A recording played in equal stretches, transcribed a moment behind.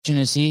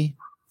is he?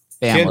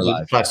 Bam, Ken's we're a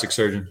live. plastic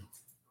surgeon.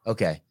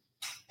 Okay.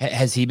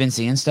 Has he been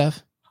seeing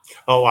stuff?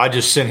 Oh, I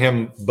just sent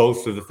him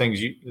both of the things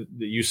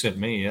that you sent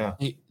me. Yeah.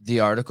 The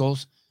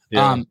articles.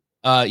 Yeah.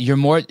 You're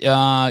more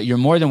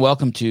than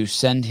welcome to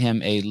send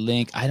him a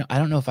link. I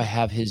don't know if I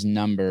have his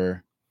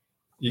number.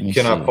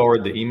 Can I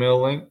forward the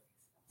email link?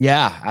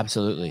 Yeah,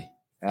 absolutely.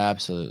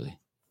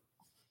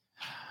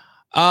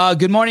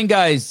 Good morning,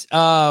 guys.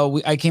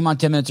 I came on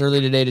 10 minutes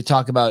early today to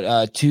talk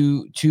about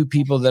two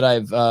people that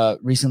I've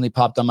recently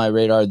popped on my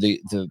radar.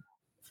 The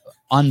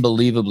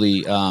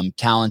unbelievably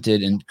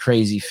talented and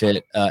crazy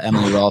fit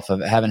Emily Rolfe.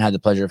 I haven't had the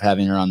pleasure of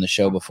having her on the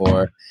show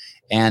before.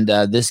 And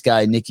this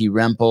guy, Nikki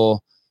Rempel,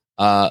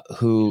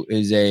 who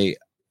is a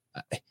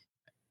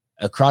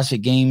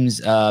CrossFit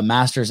Games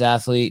Masters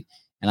athlete.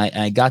 And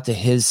I got to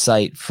his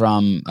site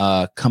from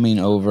coming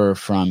over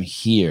from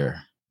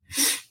here.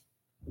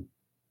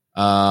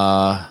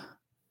 And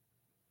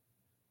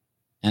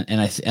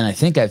I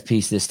think I've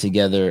pieced this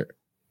together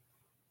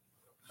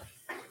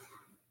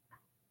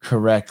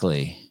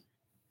correctly.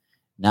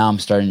 Now I'm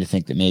starting to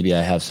think that maybe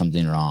I have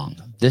something wrong.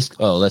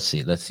 Let's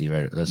see.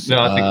 Right. I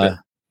think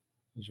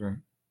that's right.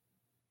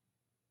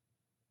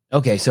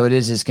 Okay, so it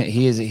is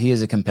he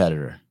is a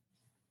competitor.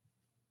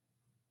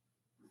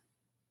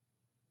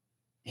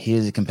 He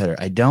is a competitor.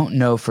 I don't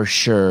know for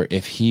sure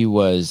if he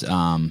was.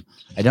 I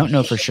don't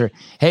know for sure.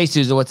 Hey,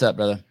 Susan, what's up,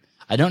 brother?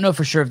 I don't know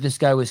for sure if this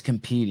guy was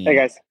competing. Hey,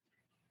 guys.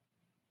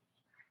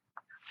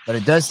 But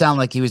it does sound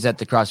like he was at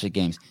the CrossFit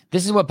Games.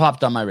 This is what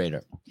popped on my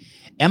radar.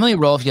 Emily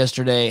Rolfe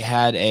yesterday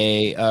had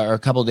or a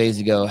couple days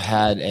ago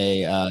had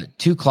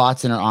two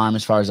clots in her arm,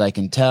 as far as I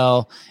can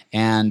tell,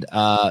 and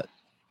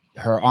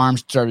her arm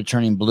started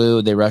turning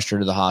blue. They rushed her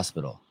to the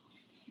hospital.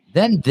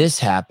 Then this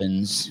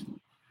happens,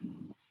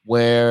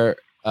 where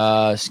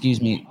it's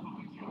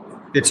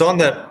on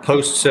that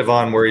post,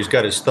 Sevon, where he's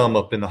got his thumb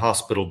up in the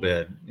hospital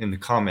bed in the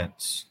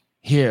comments.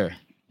 Here.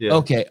 Yeah.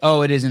 Okay.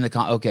 Oh, it is in the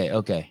Okay.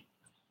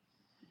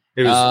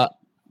 It was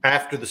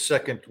after the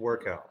second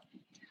workout.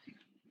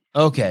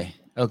 Okay.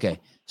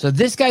 So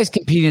this guy's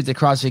competing at the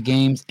CrossFit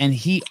Games, and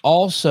he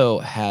also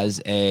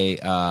has a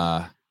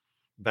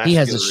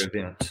vascular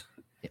event.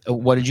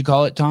 What did you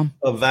call it, Tom?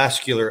 A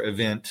vascular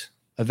event.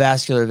 A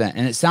vascular event.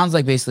 And it sounds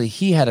like basically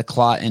he had a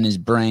clot in his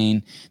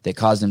brain that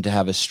caused him to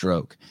have a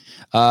stroke.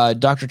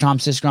 Dr. Tom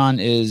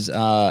Siskron is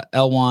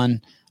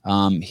L1.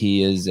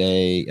 He is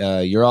a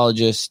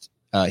urologist.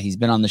 He's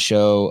been on the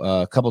show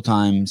a couple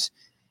times.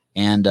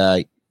 And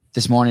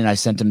this morning I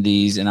sent him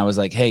these, and I was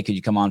like, hey, could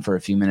you come on for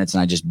a few minutes?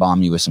 And I just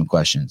bomb you with some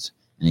questions.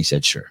 And he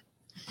said, sure.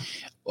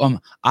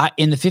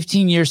 In the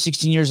 15 years,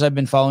 16 years I've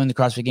been following the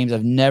CrossFit Games,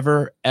 I've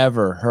never,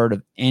 ever heard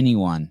of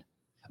anyone.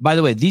 By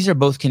the way, these are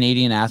both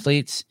Canadian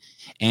athletes.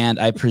 And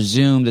I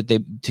presume that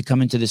to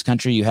come into this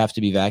country, you have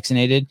to be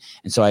vaccinated.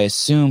 And so I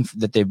assume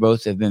that they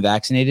both have been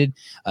vaccinated.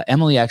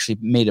 Emily actually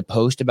made a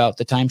post about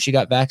the time she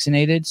got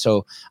vaccinated.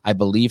 So I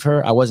believe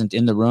her. I wasn't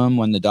in the room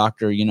when the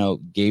doctor,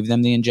 gave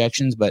them the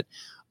injections, but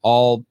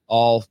all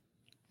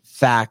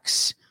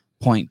facts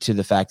point to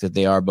the fact that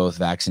they are both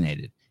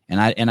vaccinated.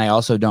 And I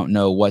also don't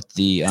know what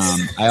the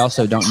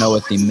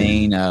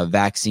main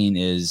vaccine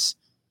is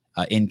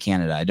in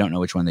Canada. I don't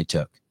know which one they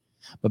took.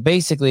 But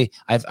basically,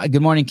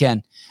 good morning,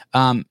 Ken.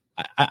 I'm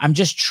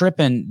just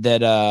tripping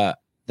that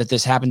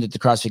this happened at the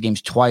CrossFit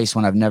Games twice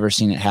when I've never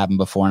seen it happen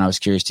before, and I was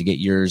curious to get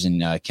yours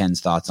and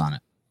Ken's thoughts on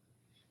it.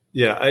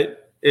 Yeah, I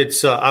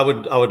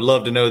would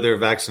love to know their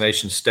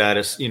vaccination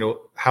status.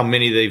 How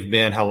many they've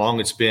been, how long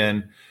it's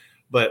been,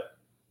 but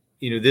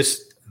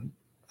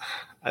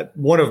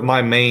one of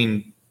my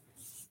main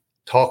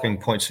talking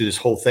points through this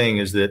whole thing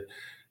is that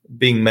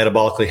being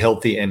metabolically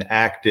healthy and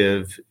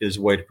active is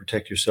a way to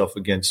protect yourself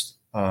against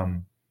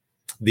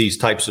these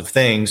types of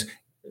things.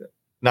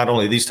 Not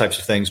only these types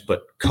of things,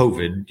 but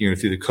COVID,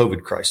 through the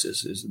COVID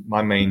crisis. Is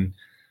my main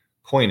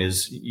point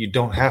is you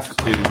don't have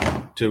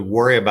to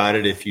worry about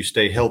it if you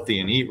stay healthy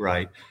and eat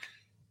right.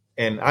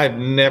 And I've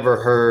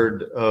never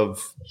heard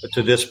of,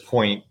 to this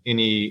point,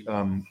 any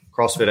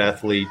CrossFit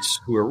athletes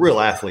who are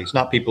real athletes,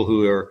 not people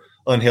who are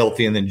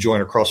unhealthy and then join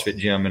a CrossFit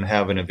gym and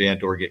have an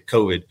event or get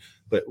COVID,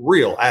 but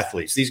real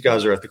athletes. These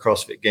guys are at the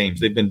CrossFit Games.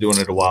 They've been doing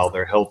it a while.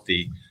 They're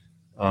healthy.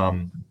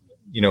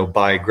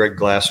 By Greg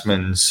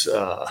Glassman's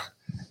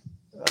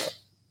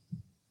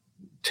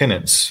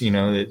tenets,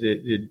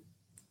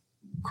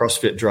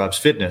 CrossFit drives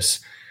fitness,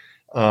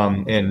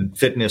 and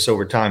fitness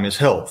over time is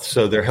health.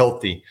 So they're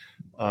healthy.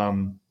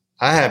 I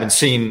haven't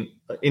seen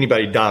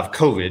anybody die of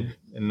COVID,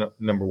 and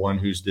number one,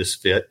 who's this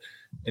fit.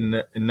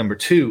 And number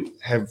two,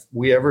 have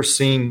we ever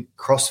seen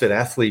CrossFit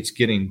athletes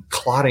getting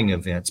clotting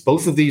events?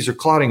 Both of these are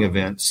clotting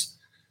events.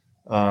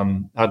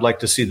 I'd like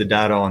to see the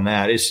data on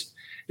that. It's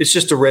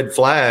just a red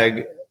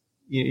flag.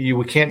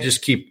 We can't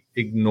just keep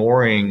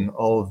ignoring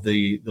all of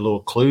the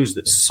little clues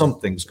that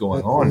something's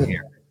going on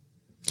here.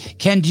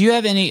 Ken, do you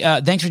have any,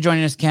 thanks for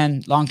joining us,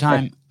 Ken, long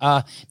time.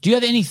 Do you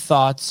have any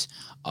thoughts?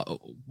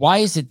 Why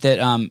is it that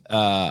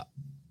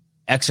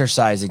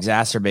exercise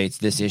exacerbates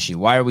this issue?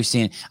 Why are we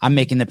seeing, I'm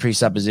making the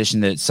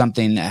presupposition that it's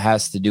something that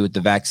has to do with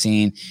the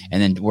vaccine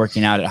and then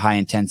working out at high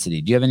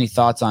intensity. Do you have any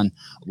thoughts on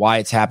why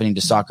it's happening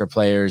to soccer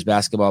players,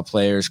 basketball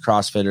players,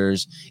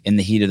 CrossFitters in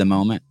the heat of the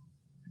moment?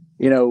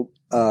 In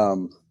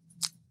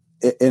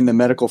the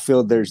medical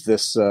field, there's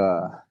this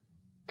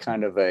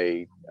kind of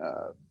an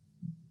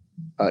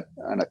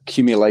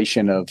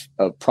accumulation of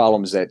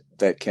problems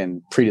that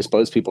can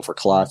predispose people for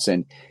clots.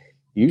 And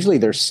usually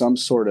there's some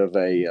sort of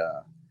a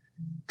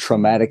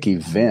traumatic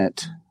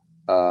event,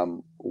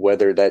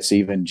 whether that's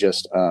even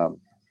just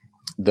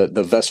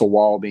the vessel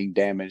wall being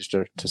damaged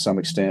to some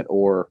extent,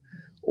 or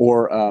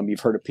you've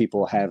heard of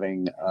people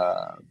having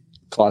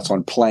clots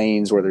on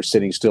planes where they're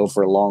sitting still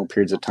for long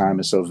periods of time,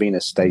 and so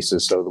venous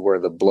stasis, so where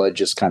the blood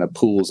just kind of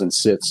pools and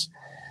sits.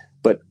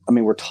 But I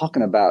mean, we're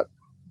talking about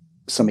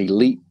some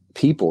elite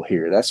people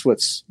here. That's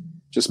what's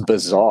just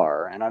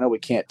bizarre. And I know we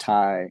can't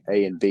tie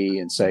A and B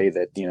and say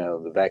that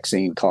the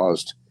vaccine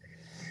caused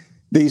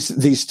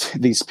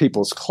these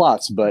people's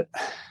clots, but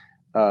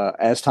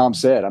as Tom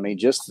said, I mean,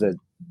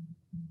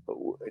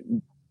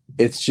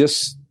 it's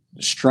just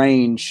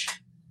strange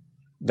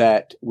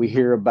that we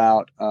hear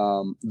about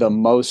the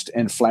most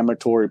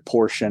inflammatory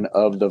portion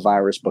of the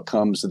virus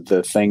becomes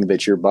the thing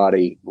that your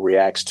body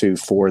reacts to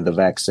for the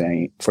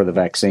vaccine.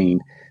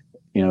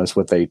 It's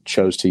what they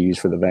chose to use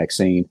for the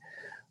vaccine.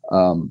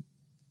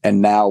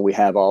 And now we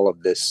have all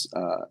of this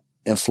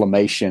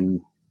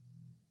inflammation,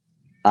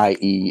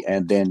 i.e.,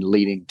 and then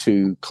leading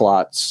to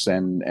clots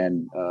and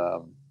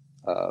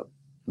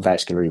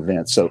vascular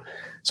events. So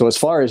as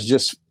far as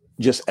just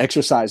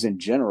exercise in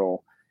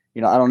general, I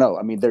don't know.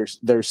 I mean,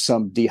 there's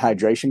some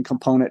dehydration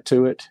component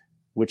to it,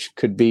 which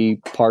could be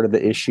part of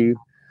the issue.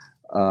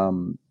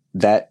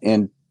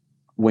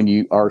 When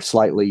you are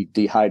slightly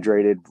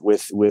dehydrated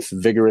with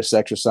vigorous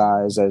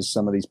exercise, as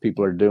some of these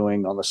people are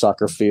doing on the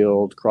soccer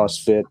field,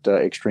 CrossFit,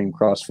 extreme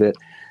CrossFit,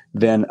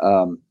 then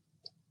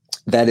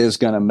that is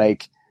going to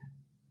make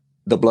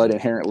the blood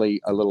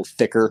inherently a little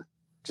thicker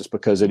just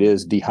because it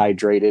is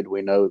dehydrated.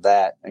 We know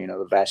that,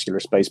 the vascular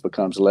space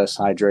becomes less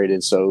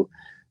hydrated. So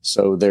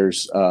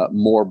there's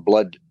more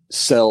blood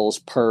cells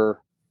per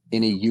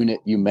any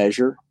unit you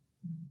measure.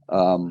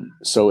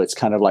 So it's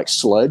kind of like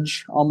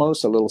sludge,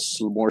 almost a little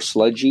more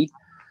sludgy.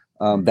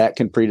 That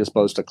can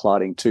predispose to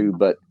clotting too.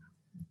 But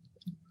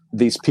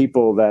these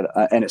people that,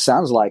 and it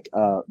sounds like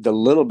the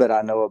little bit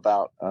I know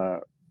about,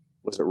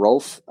 was it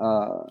Rolf?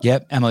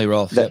 Yep, Emily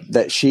Rolf.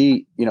 That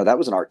she, that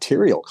was an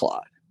arterial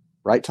clot,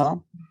 right,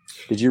 Tom?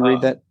 Did you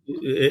read that?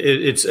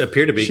 It's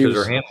appeared to be because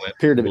her hand went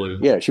blue.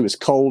 Yeah, she was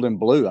cold and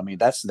blue. I mean,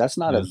 that's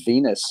not a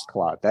venous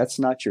clot. That's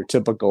not your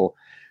typical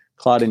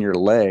clot in your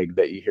leg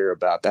that you hear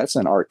about. That's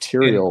an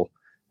arterial,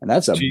 and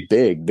that's a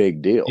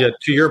big deal. Yeah,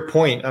 to your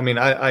point, I mean,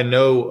 I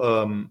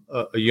know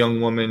a young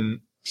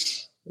woman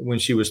when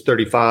she was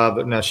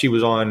 35. Now she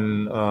was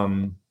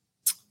on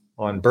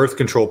birth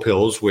control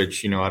pills,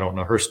 which, I don't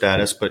know her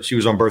status, but she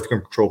was on birth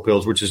control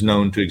pills, which is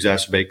known to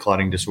exacerbate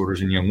clotting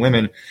disorders in young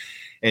women.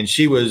 And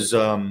she was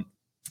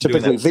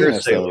typically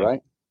venous, though,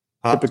 right?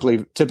 Huh?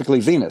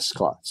 Typically venous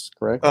clots,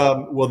 correct?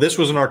 Well, this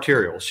was an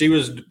arterial. She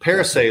was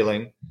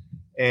parasailing,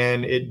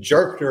 and it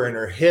jerked her, and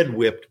her head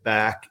whipped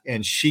back,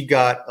 and she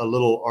got a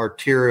little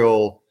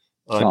arterial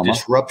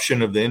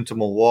disruption of the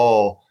intimal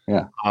wall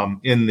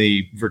in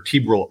the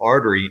vertebral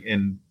artery,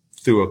 and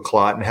through a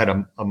clot, and had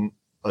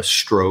a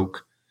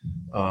stroke.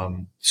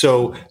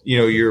 So,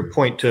 your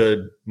point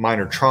to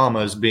minor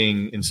traumas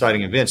being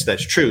inciting events,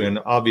 that's true. And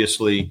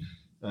obviously,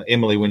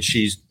 Emily, when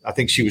I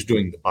think she was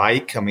doing the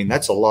bike, I mean,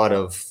 that's a lot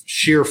of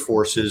shear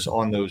forces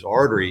on those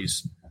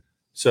arteries.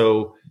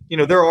 So,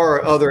 there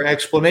are other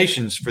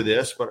explanations for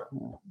this, but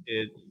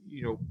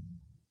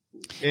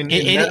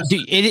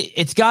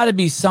it's got to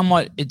be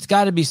somewhat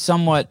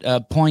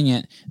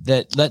poignant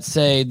that let's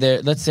say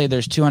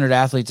there's 200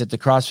 athletes at the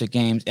CrossFit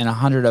Games and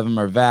 100 of them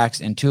are vaxxed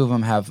and 2 of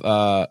them have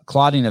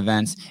clotting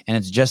events, and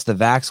it's just the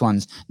vax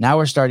ones. Now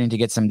we're starting to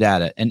get some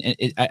data, and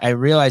I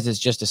realize it's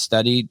just a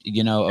study,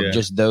 of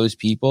just those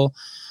people.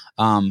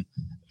 But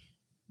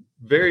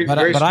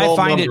I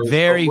find it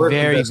very,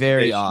 very,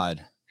 very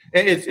odd.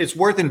 And it's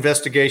worth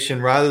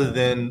investigation rather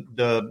than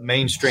the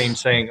mainstream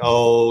saying,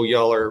 "Oh,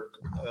 y'all are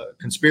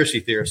conspiracy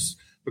theorists,"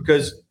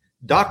 because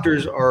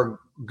doctors are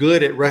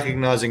good at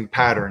recognizing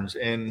patterns.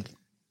 And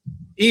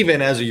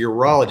even as a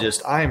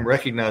urologist, I am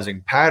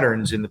recognizing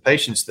patterns in the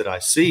patients that I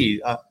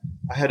see. I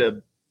had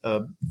a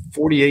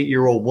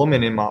 48-year-old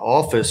woman in my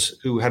office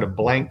who had a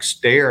blank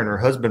stare, and her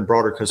husband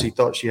brought her because he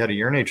thought she had a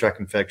urinary tract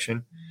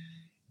infection.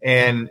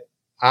 And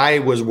I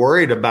was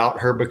worried about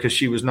her because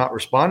she was not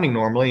responding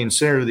normally, and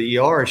sent her to the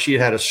ER. She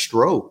had a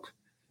stroke,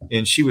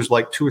 and she was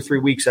like 2 or 3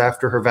 weeks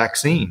after her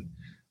vaccine.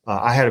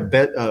 I had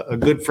a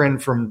good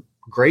friend from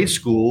grade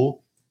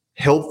school,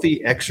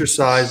 healthy,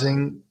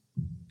 exercising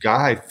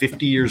guy,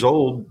 50 years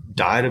old,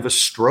 died of a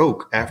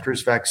stroke after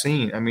his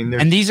vaccine. I mean,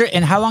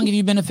 and how long have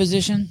you been a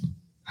physician?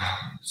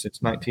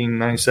 Since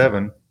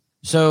 1997.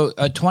 So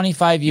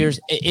 25 years,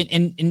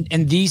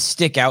 and these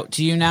stick out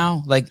to you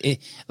now?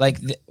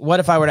 What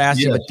if I were to ask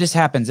you, but this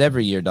happens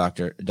every year,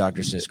 Dr.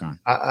 Siskron?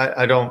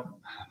 I don't.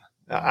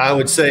 I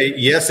would say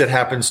yes, it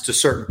happens to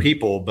certain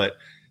people, but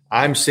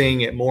I'm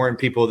seeing it more in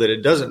people that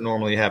it doesn't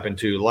normally happen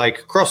to,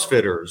 like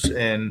CrossFitters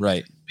and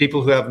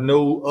people who have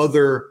no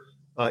other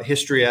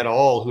history at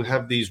all, who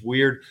have these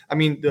weird. I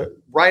mean,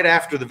 right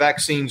after the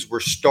vaccines were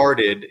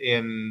started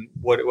in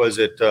what was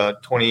it,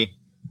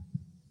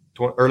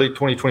 early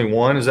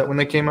 2021? Is that when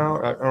they came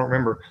out? I don't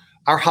remember.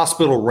 Our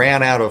hospital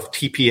ran out of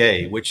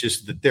TPA, which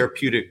is the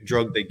therapeutic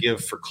drug they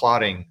give for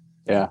clotting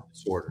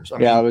disorders.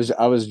 I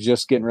was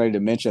just getting ready to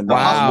mention that. The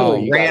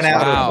hospital ran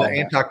out of the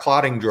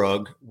anti-clotting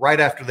drug right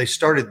after they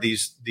started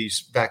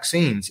these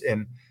vaccines.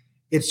 And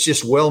it's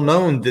just well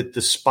known that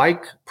the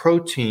spike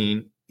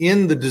protein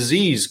in the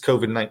disease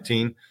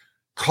COVID-19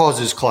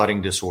 causes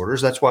clotting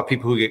disorders. That's why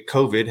people who get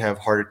COVID have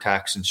heart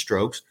attacks and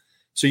strokes.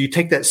 So you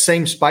take that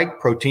same spike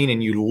protein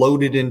and you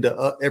load it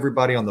into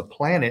everybody on the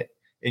planet,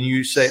 and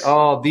you say,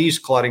 oh, these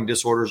clotting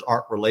disorders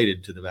aren't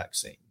related to the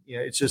vaccine.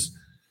 It's just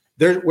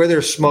where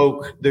there's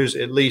smoke, there's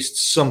at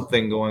least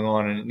something going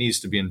on, and it needs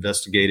to be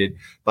investigated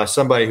by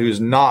somebody who's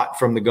not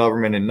from the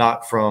government and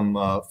not from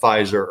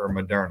Pfizer or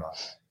Moderna.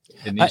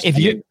 It needs to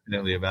be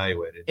independently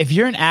evaluated. If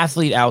you're an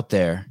athlete out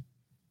there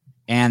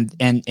and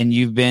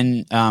you've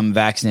been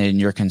vaccinated and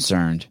you're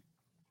concerned,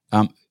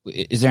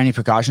 is there any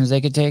precautions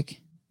they could take?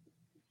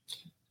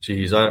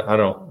 Geez, I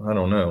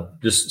don't know.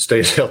 Just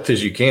stay as healthy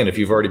as you can if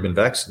you've already been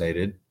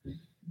vaccinated.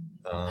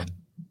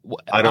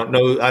 I don't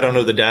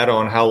know the data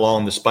on how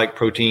long the spike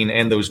protein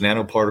and those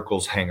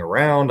nanoparticles hang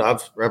around.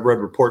 I've read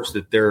reports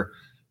that they're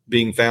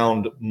being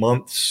found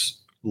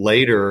months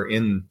later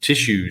in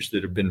tissues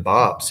that have been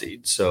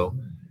biopsied. So,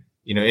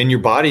 and your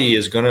body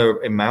is going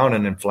to mount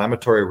an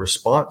inflammatory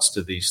response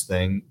to these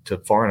things, to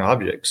foreign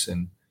objects.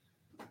 And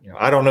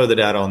I don't know the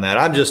data on that.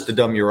 I'm just a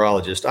dumb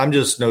urologist. I'm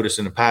just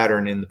noticing a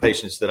pattern in the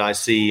patients that I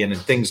see and in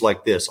things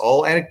like this.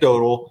 All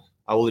anecdotal,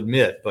 I will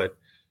admit, but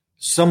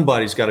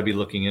somebody's got to be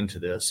looking into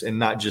this and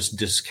not just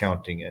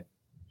discounting it.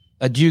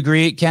 Do you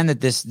agree, Ken, that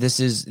this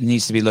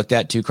needs to be looked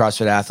at? Two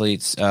CrossFit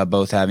athletes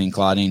both having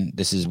clotting.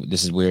 This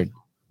is weird.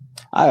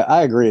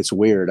 I agree. It's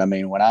weird. I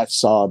mean, when I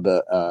saw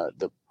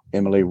the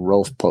Emily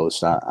Rolfe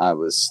post, I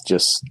was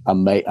just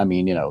amazed. I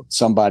mean,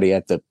 somebody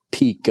at the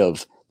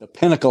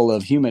pinnacle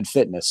of human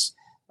fitness.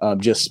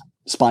 Just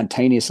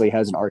spontaneously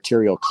has an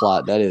arterial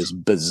clot. That is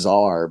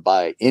bizarre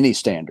by any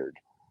standard.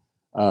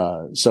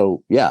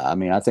 So yeah, I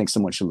mean, I think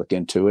someone should look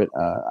into it.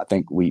 I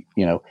think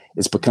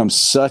it's become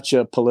such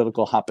a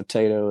political hot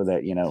potato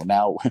that,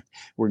 now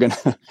we're going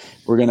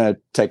to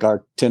take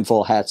our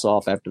tinfoil hats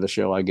off after the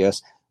show, I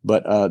guess.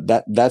 But,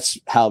 that's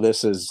how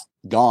this has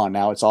gone.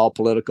 Now it's all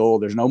political.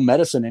 There's no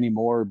medicine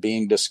anymore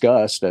being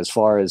discussed as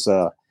far as,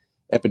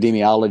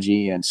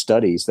 epidemiology and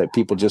studies, that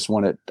people just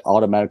want to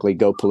automatically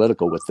go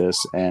political with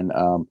this. And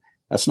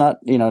that's not,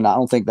 I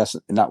don't think that's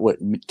not what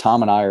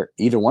Tom and I are,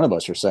 either one of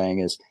us are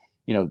saying is,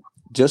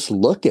 just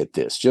look at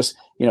this. Just,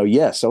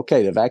 yes,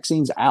 okay, the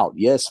vaccine's out.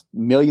 Yes,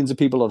 millions of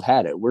people have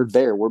had it. We're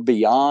there. We're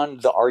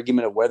beyond the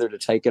argument of whether to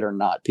take it or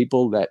not.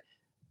 People that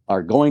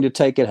are going to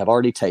take it have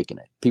already taken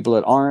it. People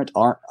that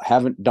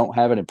don't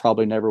have it and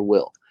probably never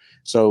will.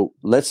 So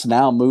let's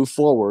now move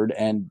forward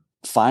and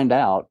find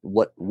out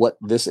what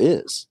this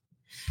is.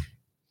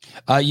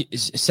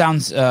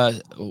 Sounds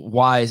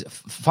wise.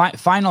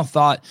 Final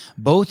thought.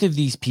 Both of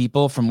these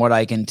people, from what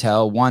I can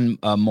tell, one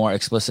more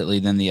explicitly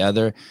than the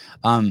other,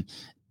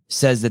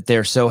 says that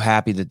they're so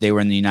happy that they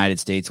were in the United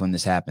States when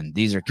this happened.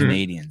 These are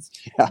Canadians.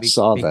 Yeah, I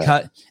saw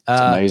that. It's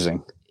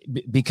amazing.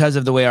 Because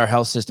of the way our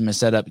health system is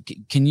set up.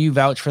 Can you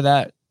vouch for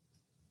that?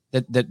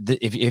 That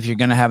if you're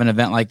going to have an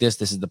event like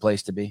this is the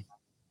place to be?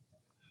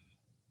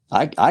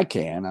 I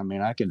can. I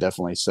mean, I can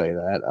definitely say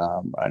that.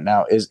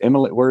 Now,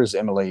 where is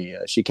Emily?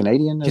 Is she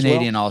Canadian as well?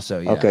 Canadian also,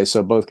 yeah. Okay,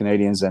 so both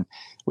Canadians. And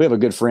we have a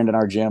good friend in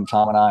our gym.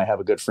 Tom and I have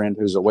a good friend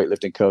who's a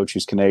weightlifting coach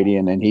who's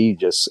Canadian, and he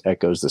just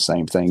echoes the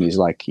same thing. He's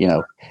like,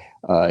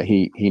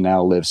 he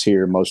now lives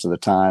here most of the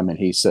time, and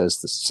he says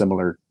the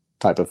similar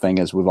type of thing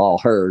as we've all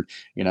heard.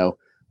 You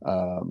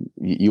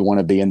want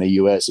to be in the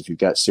U.S. if you've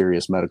got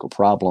serious medical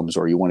problems,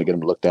 or you want to get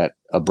them looked at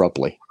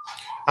abruptly.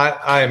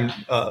 I'm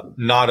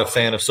not a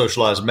fan of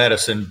socialized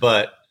medicine,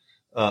 but,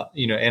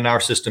 and our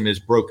system is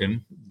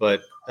broken.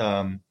 But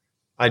I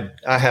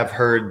have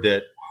heard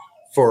that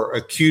for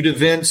acute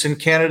events in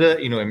Canada,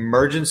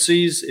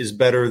 emergencies is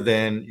better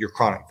than your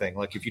chronic thing.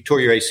 Like if you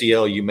tore your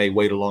ACL, you may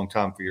wait a long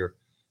time for your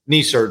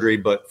knee surgery,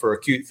 but for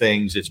acute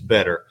things, it's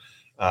better.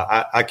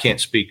 I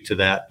can't speak to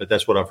that, but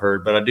that's what I've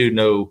heard. But I do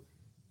know,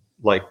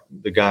 like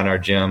the guy in our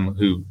gym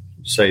who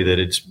say that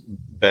it's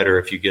better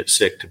if you get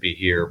sick to be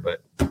here,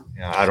 but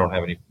I don't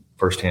have any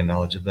firsthand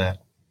knowledge of that.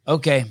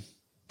 Okay.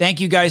 Thank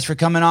you guys for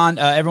coming on.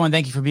 Everyone,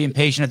 thank you for being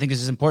patient. I think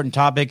this is an important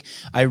topic.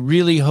 I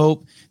really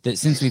hope that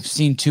since we've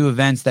seen 2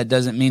 events, that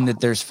doesn't mean that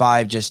there's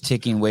 5 just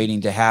ticking,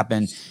 waiting to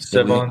happen.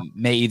 We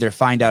may either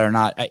find out or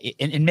not.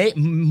 And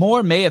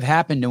more may have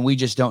happened and we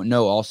just don't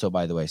know also,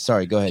 by the way.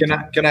 Sorry, go ahead.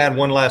 Can I add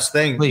one last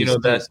thing? Please,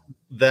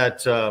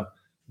 that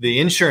the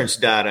insurance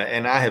data,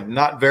 and I have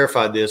not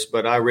verified this,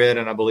 but I read,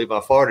 and I believe I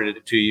forwarded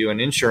it to you,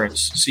 an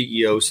insurance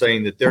CEO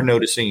saying that they're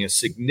noticing a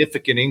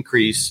significant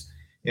increase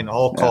in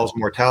all-cause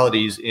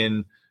mortalities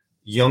in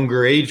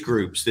younger age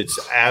groups. That's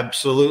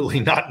absolutely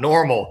not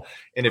normal.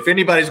 And if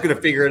anybody's going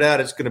to figure it out,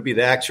 it's going to be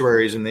the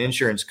actuaries and the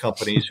insurance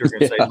companies who are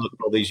going to say, look,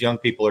 all these young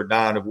people are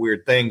dying of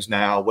weird things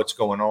now. What's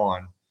going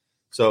on?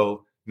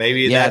 So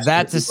maybe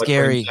that's a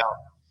scary.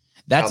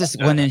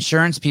 When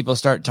insurance people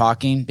start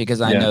talking,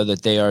 because I know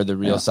that they are the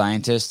real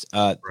scientists.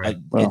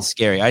 It's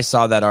scary. I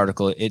saw that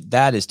article.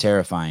 That is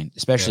terrifying,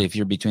 especially if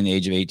you're between the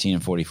age of 18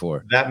 and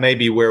 44. That may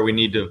be where we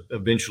need to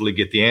eventually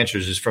get the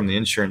answers, is from the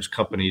insurance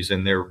companies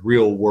and their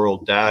real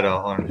world data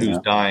on who's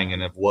dying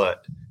and of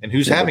what, and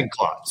who's having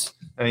clots.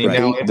 I mean,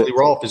 now Emily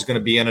Rolfe is going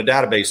to be in a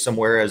database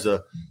somewhere as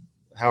a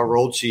however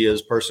old she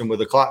is person with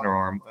a clot in her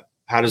arm.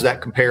 How does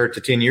that compare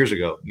to 10 years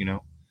ago?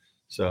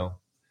 So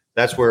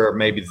that's where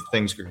maybe the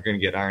things are going to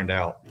get ironed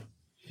out.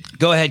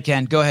 Go ahead,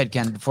 Ken.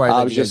 Before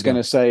I was just going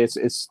to say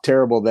it's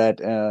terrible that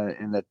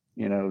in that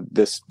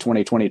this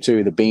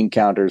 2022 the bean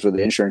counters with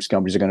the insurance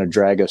companies are going to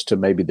drag us to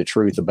maybe the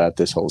truth about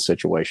this whole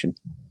situation.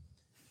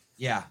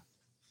 Yeah.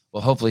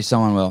 Well, hopefully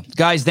someone will.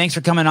 Guys, thanks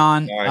for coming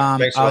on.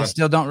 Thanks, I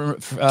still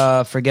don't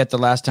forget the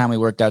last time we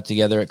worked out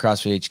together at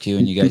CrossFit HQ,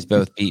 and you guys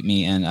both beat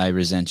me, and I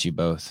resent you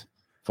both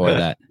for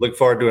that. Look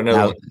forward to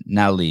another one.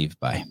 Now leave.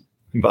 Bye.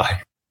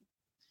 Bye.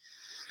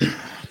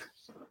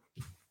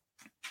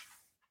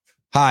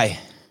 Hi.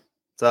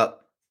 What's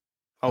up?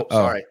 Oh,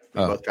 sorry. We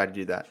both tried to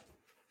do that.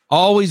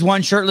 Always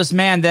one shirtless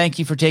man. Thank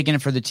you for taking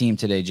it for the team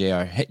today,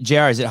 JR. Hey,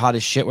 JR, is it hot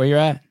as shit where you're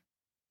at? Is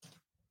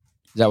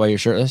that why you're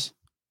shirtless?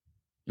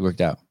 You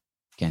worked out.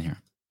 Can't hear.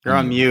 You're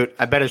on mute.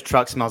 I bet his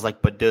truck smells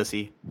like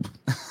Badussy.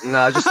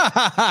 No,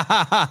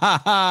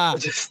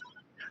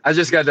 I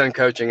just got done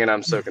coaching and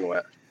I'm soaking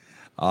wet.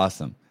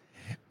 Awesome.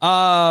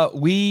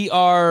 We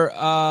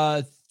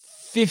are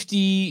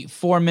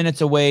 54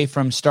 minutes away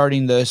from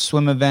starting the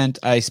swim event.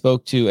 I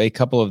spoke to a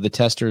couple of the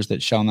testers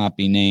that shall not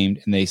be named,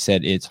 and they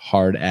said it's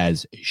hard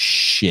as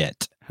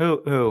shit.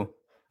 Who?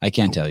 I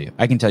can't tell you.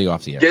 I can tell you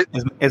off the air.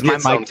 Is my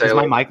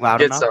mic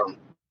loud enough?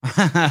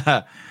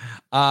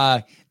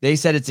 They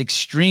said it's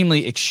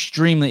extremely,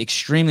 extremely,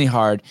 extremely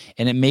hard,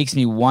 and it makes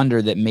me wonder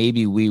that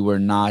maybe we were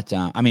not.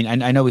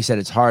 I know we said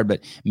it's hard,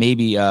 but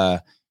maybe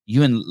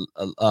you and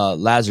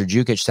Lazar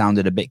Jukic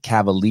sounded a bit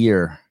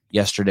cavalier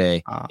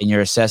yesterday in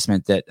your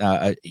assessment that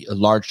a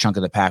large chunk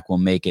of the pack will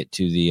make it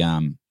to the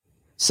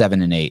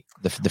 7 and 8,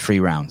 the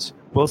free rounds.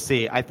 We'll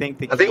see. I think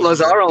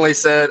Lazar only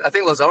said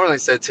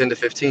 10 to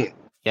 15.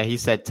 Yeah, he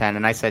said 10,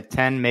 and I said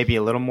 10, maybe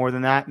a little more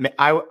than that.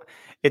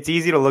 It's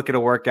easy to look at a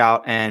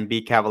workout and be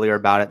cavalier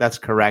about it. That's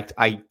correct.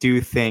 I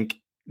do think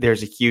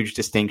there's a huge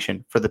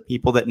distinction for the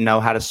people that know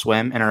how to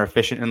swim and are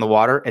efficient in the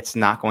water. It's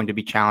not going to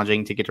be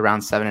challenging to get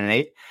around 7 and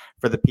 8.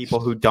 For the people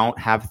who don't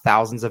have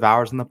thousands of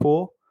hours in the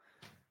pool,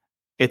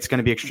 it's going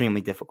to be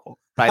extremely difficult.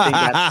 But I think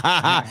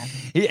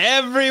that's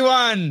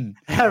everyone.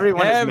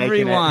 Is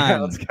making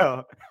it. Let's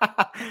go.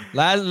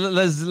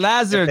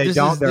 Lazar,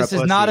 this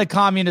is not a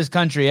communist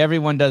country.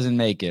 Everyone doesn't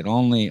make it.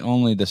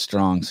 Only the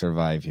strong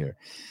survive here.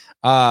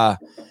 So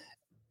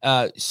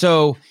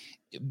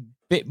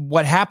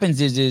what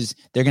happens is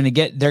they're going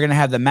to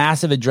have the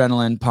massive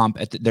adrenaline pump.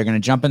 They're going to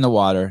jump in the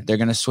water. They're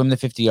going to swim the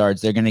 50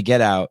 yards. They're going to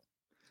get out,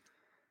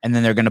 and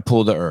then they're going to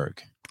pull the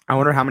erg. I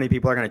wonder how many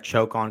people are going to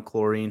choke on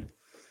chlorine.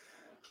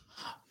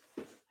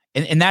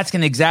 And that's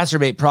going to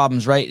exacerbate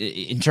problems, right?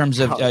 In terms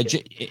of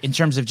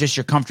just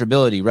your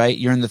comfortability, right?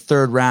 You're in the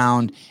third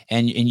round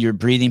and your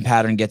breathing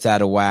pattern gets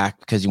out of whack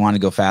because you want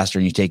to go faster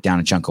and you take down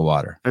a chunk of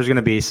water. There's going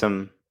to be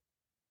some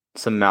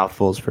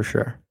mouthfuls for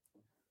sure.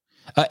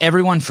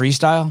 Everyone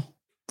freestyle?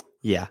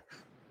 Yeah.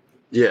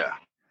 Yeah.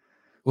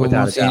 We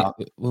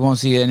won't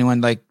see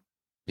anyone like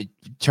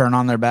turn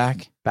on their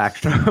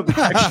backstroke.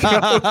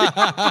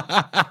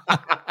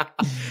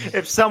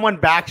 If someone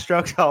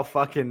backstrokes, I'll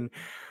fucking...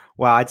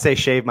 Well, I'd say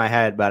shave my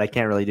head, but I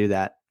can't really do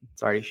that.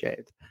 It's already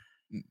shaved.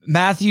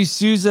 Matthew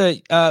Souza,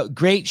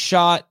 great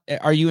shot.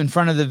 Are you in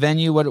front of the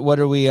venue? What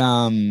are we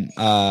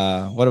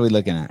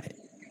looking at?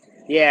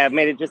 Yeah, I've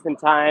made it just in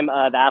time.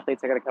 The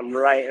athletes are going to come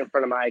right in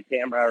front of my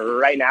camera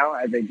right now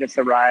as they just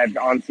arrived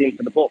on scene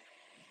for the pool.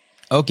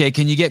 Okay,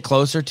 can you get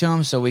closer to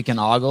them so we can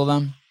ogle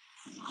them?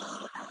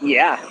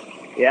 Yeah.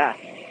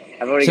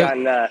 I've already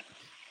gotten a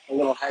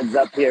little heads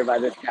up here by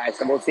this guy,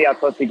 so we'll see how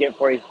close we get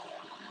before he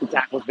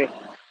tackles me.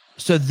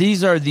 So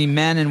these are the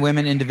men and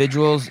women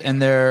individuals,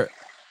 and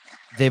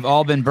they've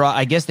all been brought.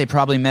 I guess they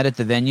probably met at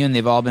the venue, and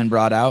they've all been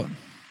brought out.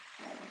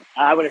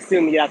 I would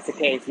assume that's the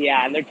case,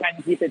 yeah. And they're trying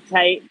to keep it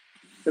tight,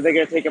 so they're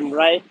going to take them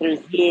right through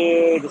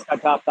here. Just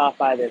got topped off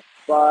by this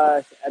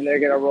bus, and they're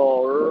going to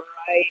roll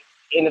right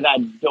into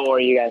that door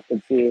you guys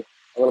can see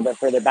a little bit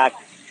further back,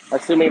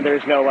 assuming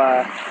there's no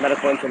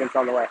medical incidents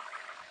on the way.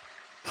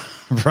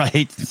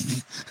 Right.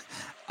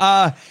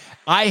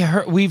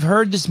 We've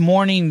heard this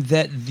morning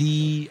that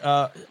the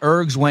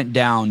ergs went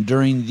down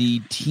during the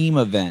team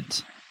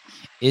event.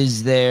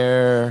 Is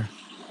there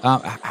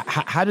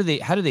how do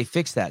they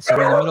fix that? So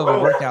we're in the middle of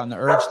a workout and the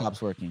erg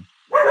stops working.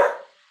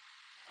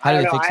 How do I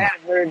they don't know. fix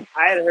it?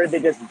 I had heard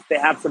they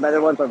have some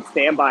other ones on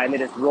standby and they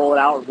just roll it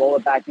out and roll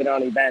it back in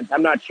on events.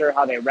 I'm not sure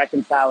how they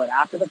reconcile it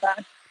after the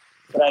fact,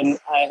 but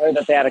I heard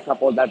that they had a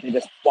couple that they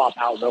just swap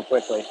out real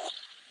quickly.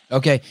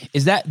 Okay,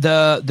 is that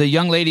the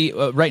young lady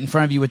right in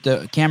front of you with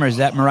the camera? Is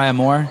that Mariah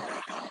Moore?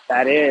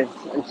 That is,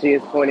 and she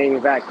is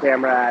pointing that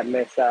camera at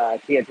Miss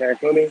Tia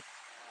Tarakumi,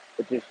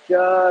 which is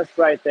just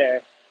right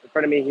there. In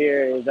front of me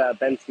here is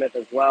Ben Smith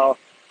as well.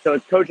 So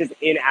it's coaches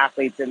and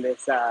athletes in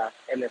this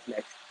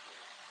mix.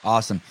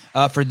 Awesome.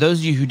 For those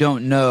of you who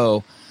don't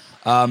know,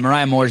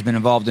 Mariah Moore has been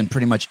involved in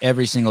pretty much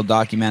every single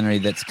documentary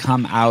that's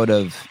come out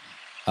of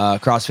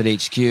CrossFit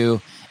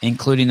HQ,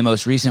 including the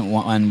most recent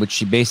one, which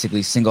she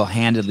basically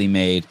single-handedly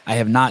made. I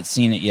have not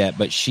seen it yet,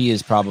 but she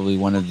is probably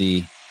one of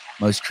the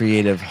most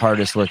creative,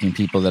 hardest working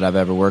people that I've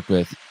ever worked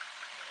with.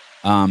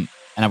 And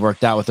I've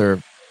worked out with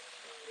her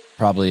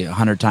probably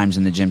 100 times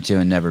in the gym too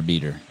and never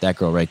beat her. That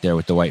girl right there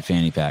with the white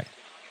fanny pack.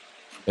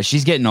 But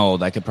she's getting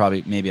old.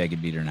 Maybe I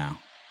could beat her now.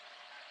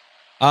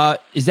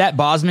 Is that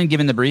Bosman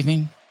giving the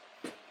briefing?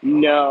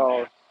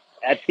 No,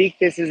 I think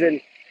this is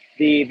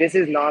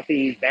not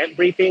the event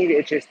briefing.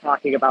 It's just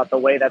talking about the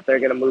way that they're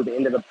going to move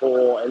into the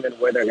pool and then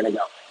where they're going to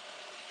go.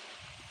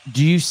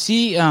 Do you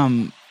see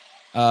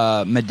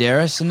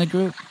Medeiros in the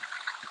group?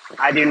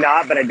 I do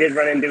not, but I did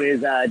run into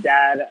his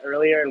dad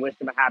earlier and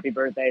wished him a happy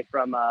birthday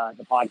from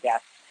the podcast.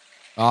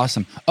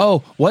 Awesome.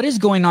 Oh, what is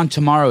going on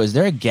tomorrow? Is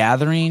there a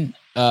gathering?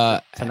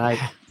 Tonight.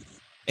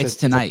 It's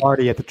tonight. It's a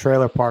party at the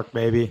trailer park,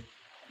 baby.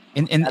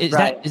 And is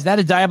that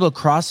a Diablo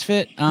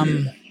CrossFit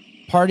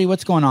party?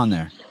 What's going on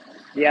there?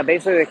 Yeah,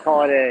 basically they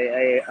call it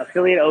a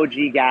affiliate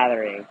OG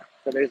gathering.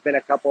 So there's been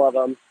a couple of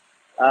them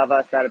of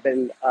us that have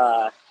been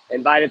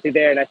invited through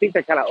there, and I think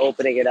they're kind of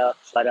opening it up.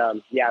 But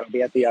yeah, it'll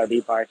be at the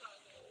RV park.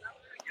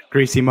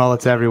 Greasy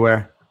mullets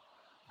everywhere.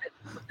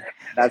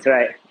 That's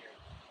right.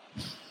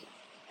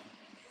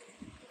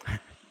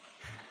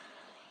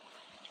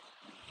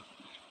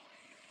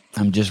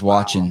 I'm just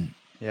watching.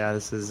 Yeah,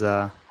 this is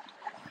I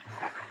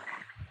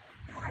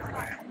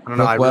don't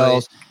know.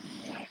 Wells.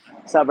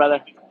 What's up,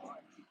 brother?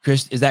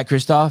 Chris, is that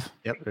Christoph?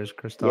 Yep, there's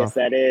Christoph. Yes,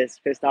 that is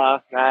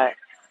Christoph. Right.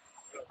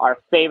 Our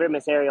favorite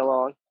Miss Ariel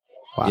Long.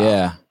 Wow.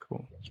 Yeah.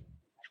 Cool.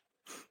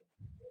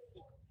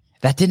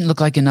 That didn't look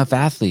like enough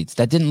athletes.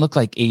 That didn't look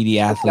like 80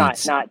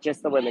 athletes. Not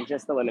just the women,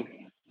 just the women.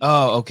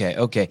 Oh, okay.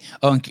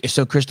 Oh,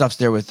 so Christoph's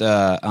there with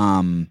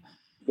Gabriella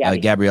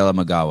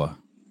Magawa.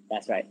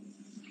 That's right.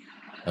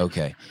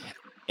 Okay.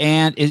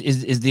 And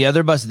is the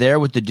other bus there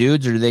with the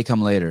dudes, or do they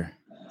come later?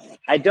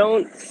 I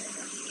don't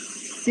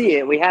see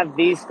it. We have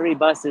these 3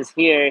 buses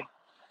here,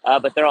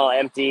 but they're all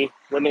empty.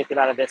 Women came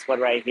out of this one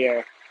right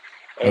here.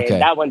 And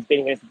that one's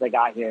been here since I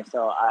got here.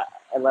 So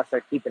unless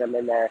they're keeping them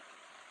in there.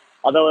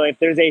 Although if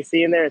there's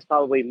AC in there, it's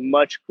probably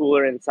much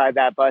cooler inside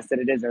that bus than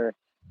it is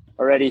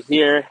already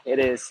here. It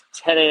is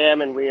 10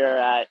 a.m. and we are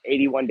at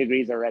 81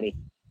 degrees already.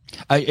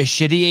 A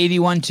shitty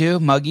 81 too,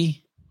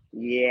 muggy?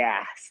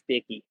 Yeah,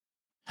 sticky.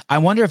 I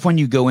wonder if when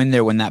you go in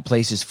there, when that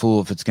place is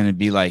full, if it's going to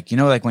be like,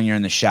 like when you're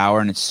in the shower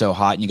and it's so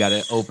hot and you got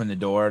to open the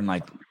door and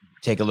like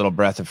take a little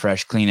breath of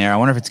fresh, clean air. I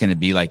wonder if it's going to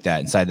be like that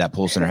inside that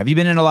pool center. Have you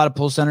been in a lot of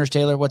pool centers,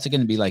 Taylor? What's it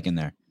going to be like in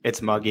there?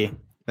 It's muggy.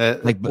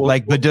 Like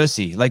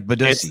Badussi.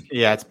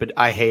 But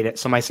I hate it.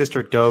 So my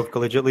sister dove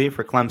collegiately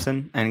for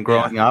Clemson, and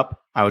growing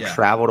up, I would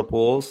travel to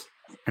pools,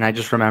 and I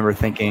just remember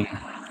thinking,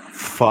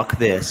 "Fuck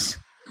this."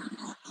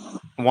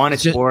 One,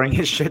 it's boring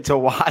as shit to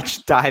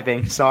watch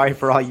diving. Sorry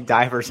for all you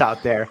divers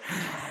out there.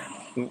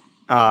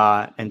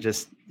 And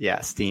just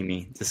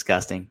steamy,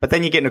 disgusting. But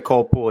then you get in a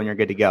cold pool and you're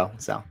good to go,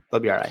 so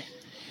they'll be all right.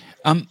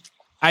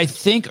 I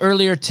think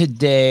earlier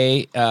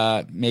today,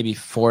 maybe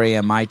 4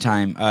 a.m. my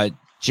time,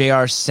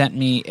 JR sent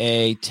me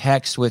a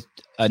text with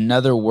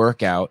another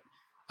workout.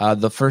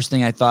 The first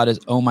thing I thought is,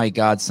 oh my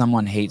God,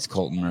 someone hates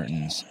Colton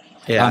Mertens.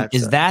 Yeah.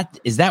 Is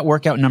that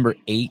workout number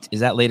 8? Is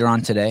that later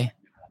on today?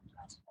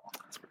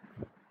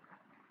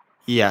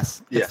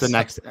 Yes. It's the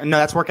next. No,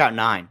 that's workout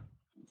 9.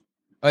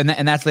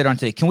 And that's later on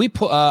today. Can we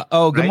pull?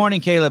 Good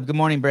morning, Caleb. Good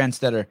morning,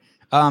 Brandstetter.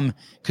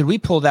 Could we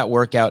pull that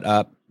workout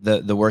up?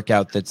 The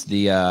workout that's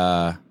the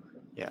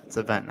it's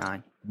event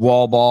 9.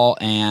 Wall ball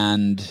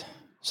and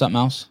something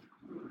else.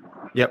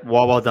 Yep,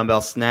 wall ball dumbbell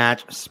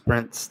snatch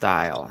sprint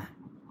style.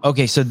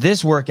 Okay, so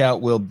this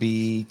workout will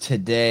be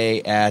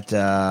today at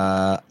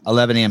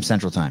 11 a.m.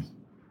 Central Time.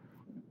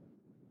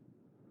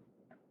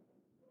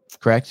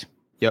 Correct?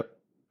 Yep.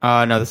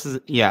 No, this is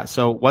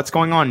So what's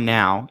going on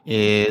now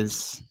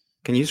is,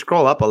 can you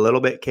scroll up a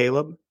little bit,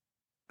 Caleb?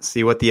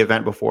 See what the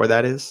event before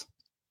that is,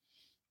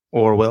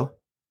 or Will?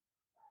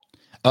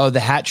 Oh, the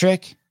hat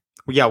trick.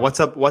 Yeah. What's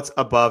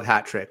above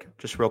hat trick?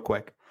 Just real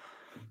quick.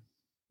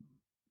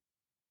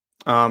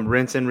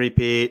 Rinse and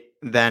repeat,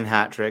 then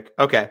hat trick.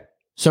 Okay.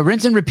 So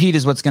rinse and repeat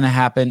is what's going to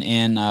happen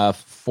in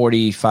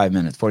 46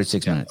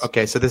 minutes.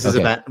 Okay. So this is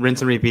event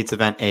rinse and repeats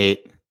event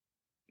 8,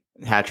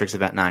 hat trick's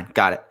event 9.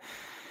 Got it.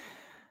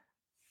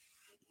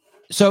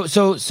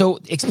 So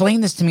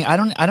explain this to me. I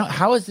don't,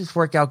 how is this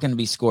workout going to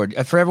be scored?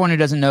 For everyone who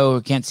doesn't know,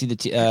 who can't see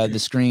the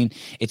screen,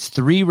 it's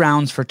 3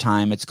 rounds for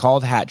time. It's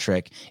called hat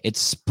trick. It's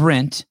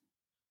sprint,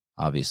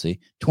 obviously,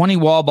 20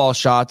 wall ball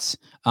shots,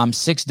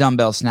 6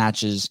 dumbbell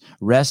snatches,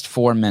 rest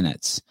 4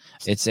 minutes.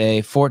 It's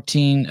a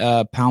 14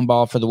 pound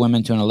ball for the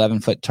women to an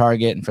 11-foot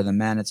target. And for the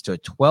men, it's to a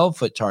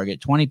 12-foot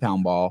target, 20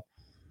 pound ball,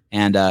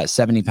 and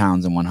 70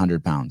 pounds and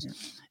 100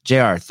 pounds.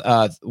 JR,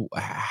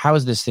 how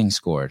is this thing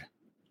scored?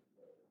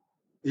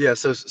 Yeah,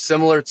 so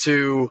similar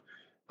to,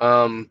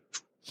 I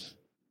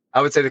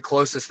would say the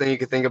closest thing you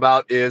could think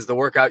about is the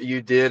workout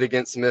you did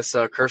against Miss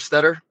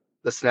Kerstetter,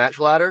 the snatch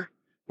ladder,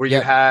 where you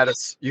had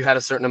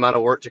a certain amount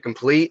of work to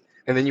complete,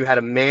 and then you had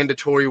a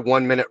mandatory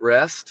 1 minute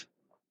rest,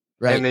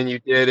 right? And then you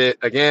did it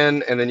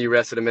again, and then you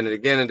rested a minute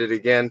again and did it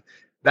again.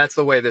 That's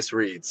the way this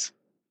reads.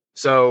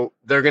 So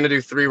they're going to do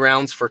 3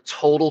 rounds for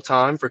total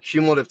time, for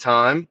cumulative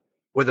time,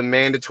 with a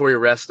mandatory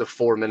rest of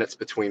 4 minutes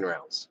between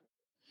rounds.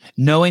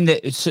 Knowing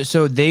that,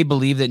 so they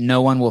believe that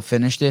no one will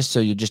finish this, so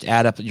you just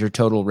add up your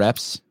total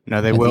reps?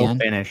 No, they will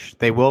finish.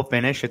 They will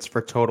finish. It's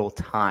for total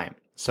time.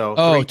 So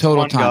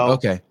total time. Go,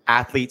 okay.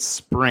 Athletes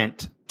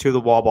sprint to the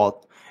wall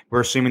ball.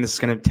 We're assuming this is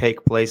going to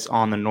take place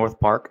on the North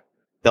Park.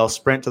 They'll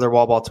sprint to their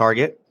wall ball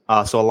target.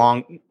 So a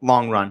long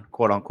run,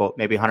 quote unquote,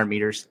 maybe 100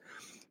 meters,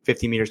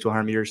 50 meters to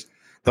 100 meters.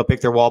 They'll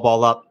pick their wall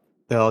ball up.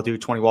 They'll do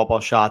 20 wall ball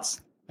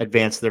shots,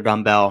 advance their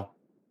dumbbell,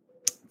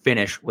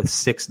 finish with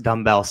 6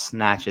 dumbbell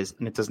snatches.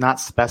 And it does not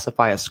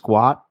specify a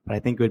squat, but I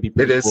think it would be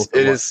pretty cool.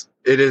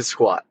 It is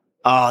squat.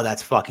 Oh,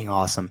 that's fucking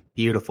awesome.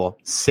 Beautiful.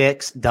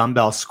 6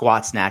 dumbbell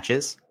squat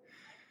snatches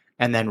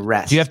and then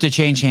rest. Do you have to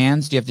change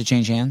hands?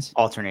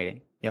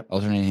 Alternating. Yep.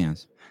 Alternating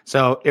hands.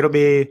 So it'll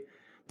be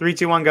 3,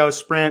 2, 1, go,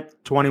 sprint,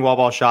 20 wall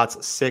ball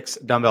shots, 6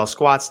 dumbbell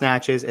squat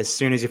snatches. As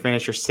soon as you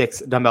finish your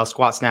 6th dumbbell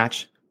squat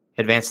snatch,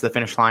 advance to the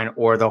finish line,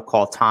 or they'll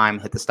call time,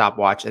 hit the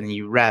stopwatch, and then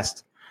you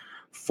rest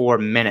 4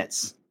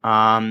 minutes.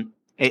 And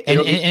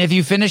if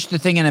you finish the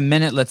thing in a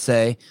minute, let's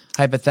say,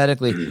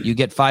 hypothetically, you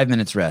get 5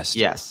 minutes rest.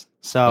 Yes.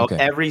 So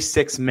every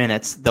 6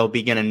 minutes, they'll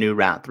begin a new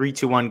round. 3,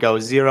 2, 1, go,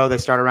 0. They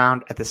start a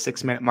round. At the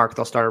 6-minute mark,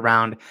 they'll start a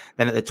round.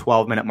 Then at the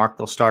 12-minute mark,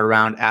 they'll start a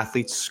round.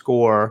 Athletes'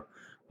 score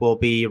will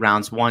be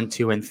rounds 1,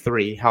 2, and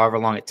 3, however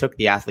long it took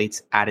the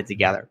athletes added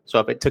together. So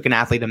if it took an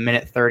athlete a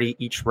minute 30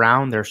 each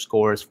round, their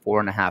score is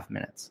 4.5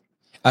 minutes.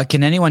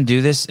 Can anyone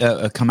do this?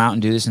 Come out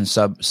and do this in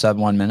sub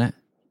 1 minute?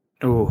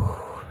 Ooh.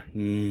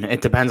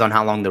 It depends on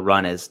how long the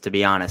run is, to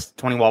be honest.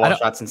 20 wall ball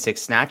shots and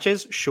 6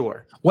 snatches,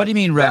 sure. What do you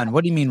mean run?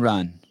 What do you mean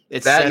run?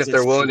 It's that, and if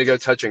they're willing to go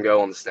touch and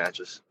go on the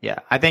snatches. Yeah,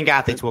 I think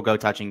athletes will go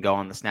touch and go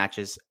on the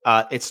snatches.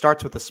 It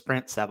starts with a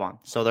sprint, Sevon.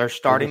 So their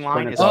starting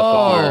line is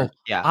yeah.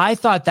 I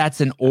thought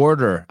that's an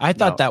order. I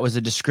thought that was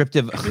a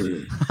descriptive.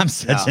 I'm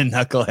such a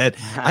knucklehead.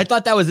 I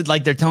thought that was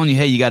like they're telling you,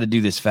 hey, you got to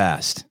do this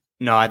fast.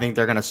 No, I think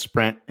they're going to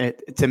sprint.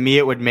 To me,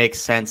 it would make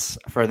sense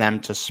for them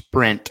to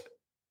sprint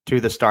to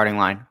the starting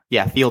line.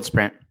 Yeah, field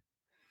sprint.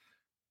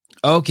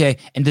 Okay,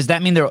 and does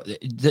that mean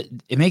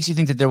it makes you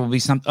think that there will be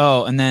some?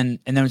 Oh, and then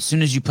as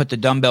soon as you put the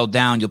dumbbell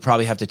down, you'll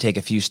probably have to take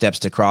a few steps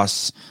to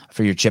cross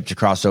for your chip to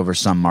cross over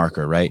some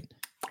marker, right?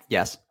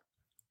 Yes.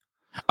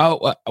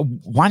 Oh,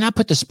 why not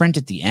put the sprint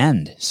at the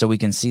end so we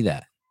can see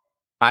that?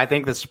 I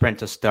think the sprint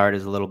to start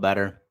is a little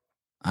better.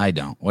 I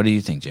don't. What do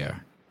you think,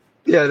 JR?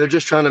 Yeah, they're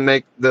just trying to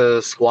make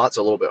the squats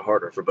a little bit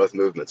harder for both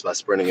movements by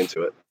sprinting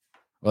into it.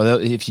 Well,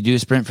 if you do a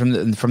sprint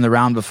from the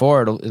round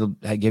before, it'll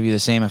give you the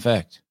same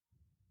effect.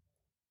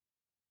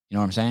 You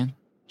know what I'm saying?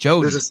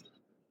 Joe, this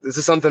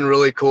is something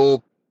really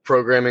cool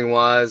programming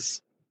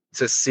wise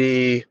to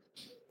see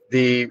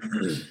the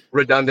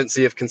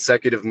redundancy of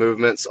consecutive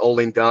movements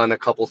only done a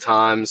couple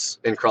times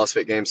in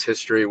CrossFit Games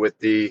history with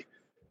the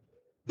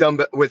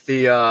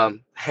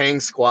hang,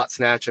 squat,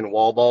 snatch, and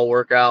wall ball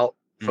workout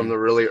from the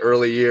really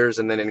early years,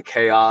 and then in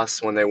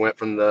Chaos when they went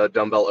from the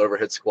dumbbell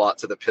overhead squat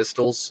to the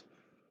pistols.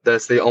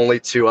 That's the only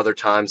 2 other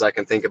times I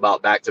can think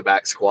about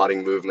back-to-back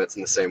squatting movements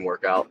in the same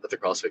workout at the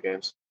CrossFit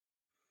Games.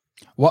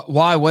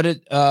 Why? But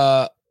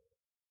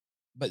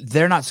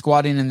they're not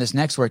squatting in this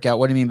next workout.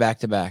 What do you mean back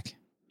to back?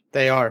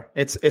 They are.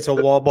 It's a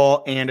wall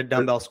ball and a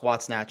dumbbell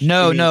squat snatch.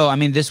 No. I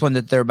mean this one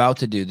that they're about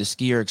to do, the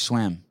ski erg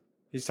swim.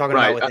 He's talking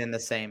about within the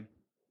same.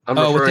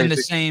 Within the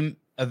same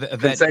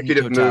event.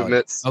 Consecutive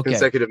movements. Okay.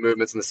 Consecutive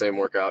movements in the same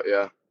workout.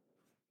 Yeah.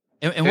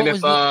 And what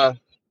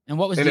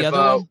was the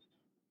other one?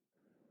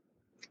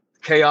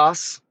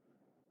 Chaos,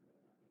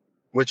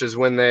 which is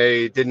when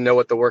they didn't know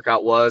what the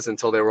workout was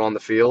until they were on the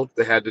field.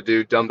 They had to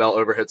do dumbbell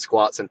overhead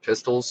squats and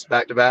pistols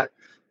back to back.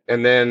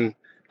 And then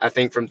I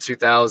think from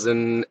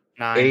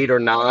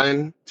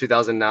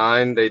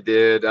 2009, they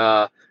did,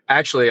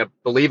 actually, I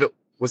believe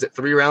was it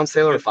 3 rounds,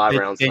 Taylor, or 5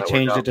 rounds? They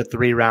changed it to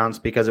 3 rounds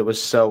because it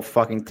was so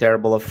fucking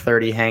terrible of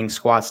 30 hang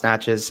squat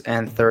snatches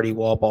and 30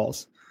 wall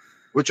balls.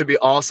 Which would be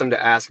awesome to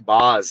ask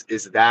Boz.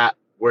 Is that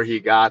where he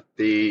got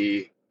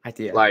the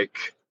idea?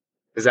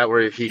 Is that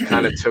where he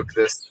kind of took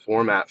this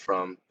format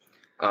from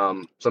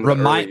some of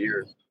the early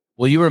years?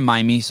 Will you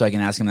remind me so I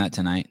can ask him that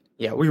tonight?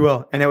 Yeah, we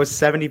will. And it was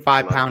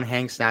 75-pound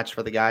hang snatch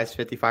for the guys,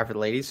 55 for the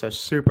ladies, so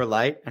super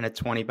light, and a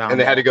 20-pound.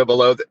 And they had to go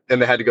below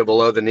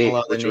the knee,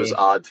 which was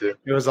odd too.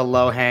 It was a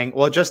low hang.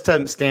 Well, just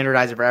to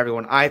standardize it for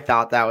everyone, I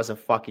thought that was a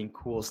fucking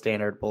cool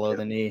standard below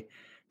the knee.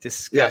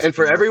 Disgusting. Yeah, and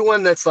for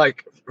everyone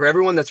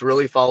that's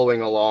really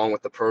following along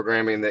with the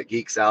programming that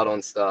geeks out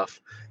on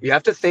stuff, you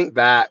have to think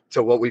back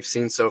to what we've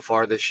seen so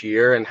far this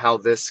year and how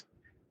this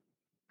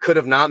could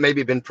have not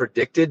maybe been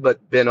predicted,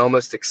 but been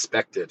almost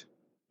expected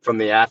from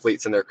the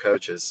athletes and their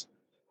coaches.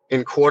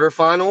 In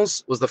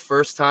quarterfinals was the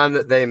first time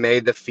that they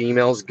made the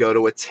females go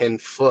to a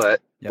 10-foot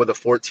with a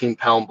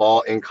 14-pound ball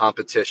in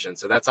competition.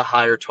 So that's a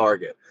higher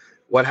target.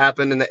 What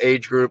happened in the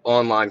age group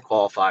online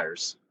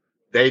qualifiers?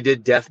 They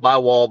did death by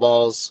wall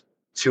balls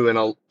to an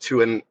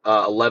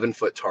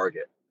 11-foot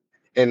target.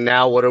 And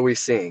now what are we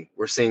seeing?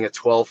 We're seeing a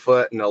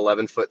 12-foot and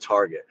 11-foot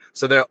target.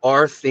 So there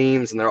are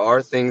themes and there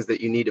are things that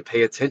you need to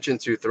pay attention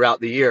to throughout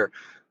the year.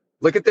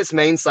 Look at this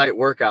main site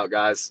workout,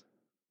 guys.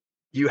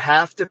 You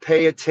have to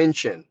pay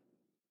attention.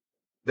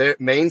 The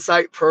main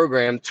site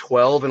program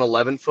 12 and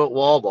 11-foot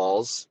wall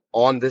balls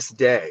on this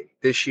day,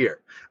 this year.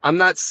 I'm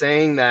not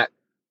saying that.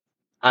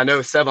 I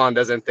know Sevon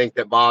doesn't think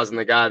that Boz and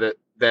the guy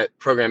that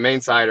program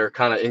main site are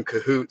kind of in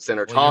cahoots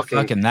and are talking.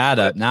 You're fucking that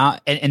up now.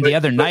 And the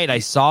other night I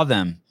saw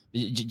them.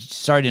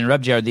 Sorry to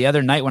interrupt, Jared. The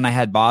other night when I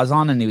had Boz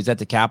on and he was at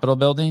the Capitol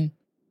building,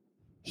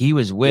 he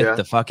was with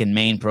the fucking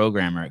main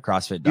programmer at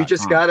CrossFit.com. You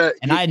just gotta.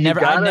 And I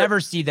never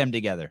see them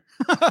together.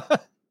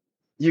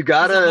 You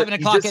gotta 11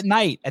 o'clock at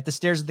night at the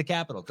stairs of the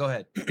Capitol. Go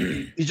ahead.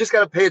 You just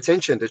gotta pay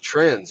attention to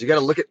trends. You gotta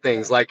look at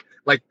things like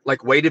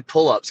weighted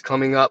pull-ups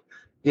coming up,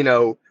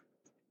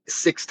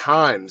 6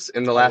 times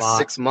in the last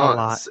 6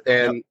 months,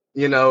 and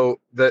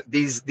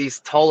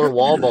these taller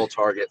wall ball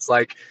targets.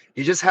 Like,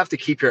 you just have to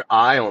keep your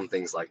eye on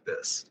things like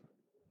this.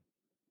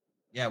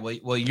 Yeah,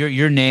 well,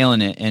 you're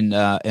nailing it, and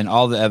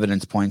all the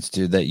evidence points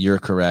to that you're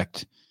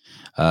correct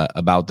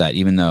about that.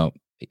 Even though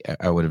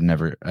I would have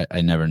never,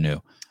 I never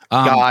knew.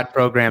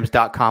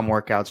 Godprograms.com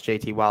workouts,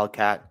 JT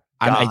Wildcat.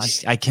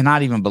 I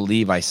cannot even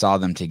believe I saw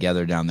them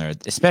together down there,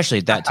 especially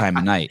at that time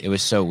of night. It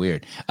was so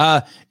weird.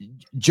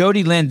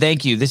 Jody Lynn,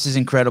 thank you. This is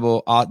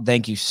incredible.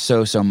 Thank you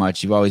so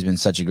much. You've always been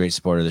such a great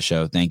supporter of the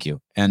show. Thank you.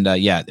 And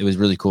it was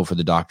really cool for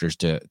the doctors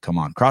to come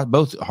on.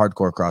 Both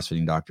hardcore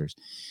CrossFitting doctors.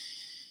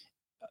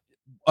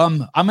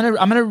 I'm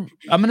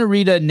gonna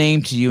read a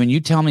name to you, and you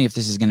tell me if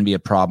this is going to be a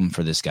problem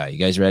for this guy. You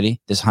guys ready?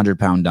 This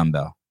 100-pound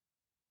dumbbell.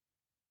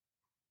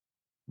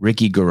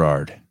 Ricky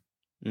Garrard.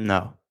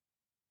 No.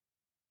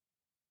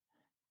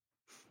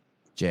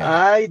 Jay.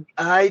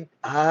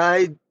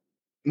 I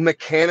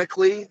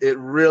mechanically, it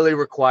really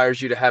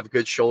requires you to have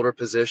good shoulder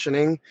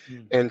positioning.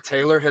 And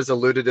Taylor has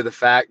alluded to the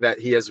fact that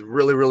he has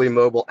really, really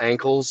mobile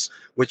ankles,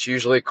 which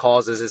usually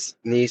causes his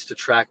knees to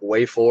track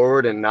way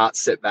forward and not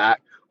sit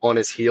back on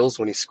his heels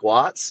when he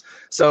squats.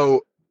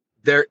 So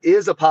there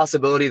is a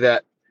possibility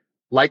that,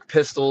 like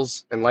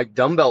pistols and like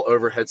dumbbell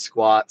overhead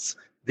squats,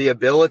 the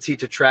ability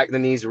to track the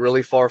knees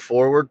really far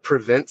forward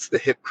prevents the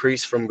hip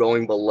crease from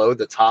going below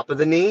the top of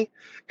the knee.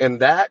 And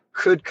that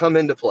could come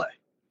into play.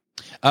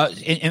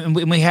 And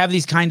we have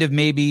these kind of,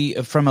 maybe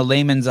from a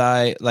layman's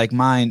eye like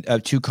mine,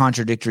 2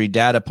 contradictory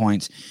data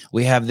points.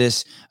 We have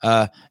this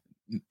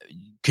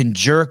can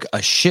jerk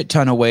a shit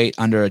ton of weight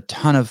under a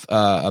ton of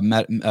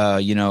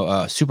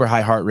super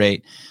high heart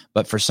rate,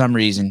 but for some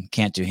reason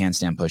can't do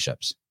handstand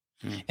push-ups.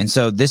 And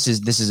so this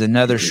is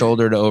another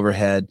shoulder to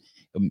overhead.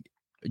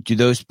 Do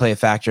those play a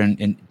factor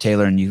in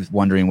Taylor and you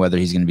wondering whether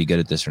he's going to be good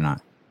at this or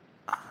not?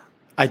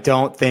 I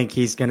don't think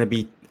he's going to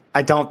be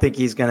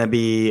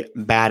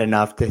bad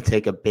enough to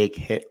take a big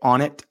hit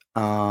on it.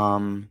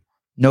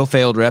 No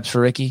failed reps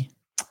for Ricky?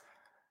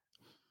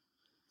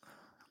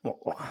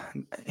 Well,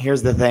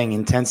 here's the thing.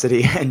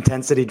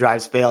 Intensity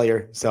drives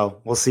failure. So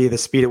we'll see the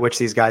speed at which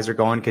these guys are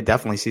going. Could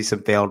definitely see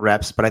some failed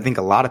reps, but I think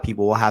a lot of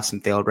people will have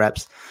some failed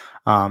reps.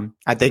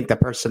 I think the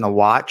person to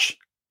watch,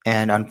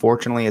 and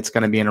unfortunately it's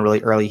going to be in a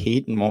really early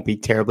heat and won't be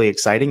terribly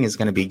exciting, is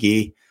going to be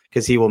Guy,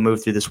 because he will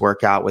move through this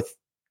workout with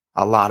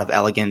a lot of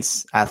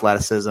elegance,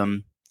 athleticism,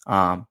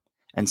 and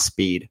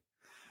speed.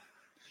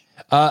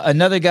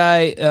 Another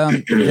guy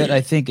that I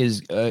think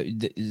is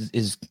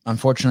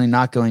unfortunately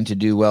not going to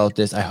do well at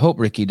this. I hope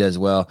Ricky does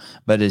well,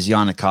 but is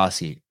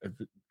Yanikoski.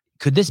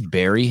 Could this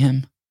bury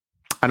him?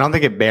 I don't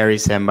think it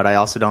buries him, but I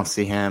also don't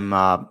see him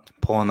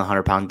pulling the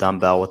 100-pound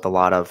dumbbell with a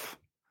lot of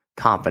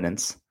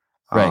confidence.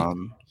 Right.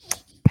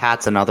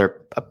 Pat's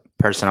another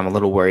person I'm a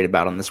little worried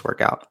about on this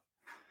workout.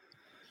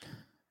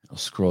 I'll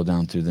scroll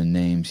down through the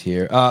names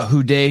here.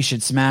 Houdet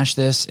should smash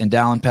this, and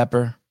Dallin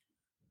Pepper.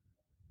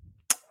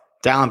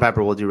 Dallin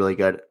Pepper will do really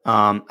good.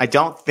 I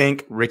don't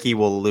think Ricky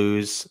will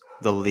lose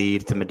the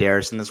lead to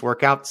Medeiros in this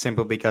workout,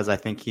 simply because I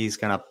think he's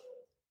going to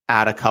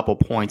add a couple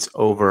points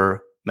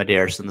over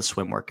Medeiros in the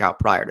swim workout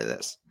prior to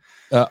this.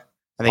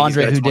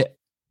 Andre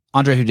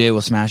Houdet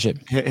will smash it.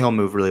 He'll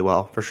move really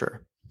well, for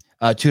sure.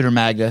 Tudor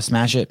Magda,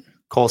 smash it.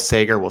 Cole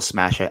Sager will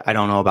smash it. I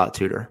don't know about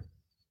Tudor.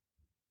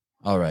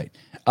 All right.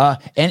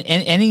 And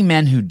any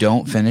men who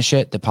don't finish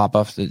it, that pop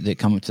off, that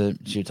come to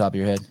your top of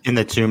your head? In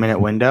the 2-minute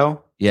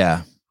window?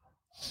 Yeah.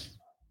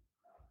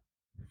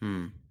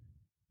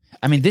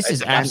 I mean, this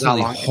is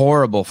absolutely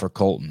horrible for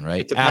Colton,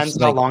 right? It depends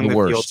how long the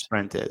field worst.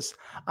 sprint is.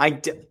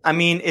 I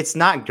mean, it's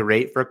not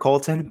great for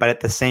Colton, but at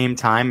the same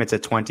time, it's a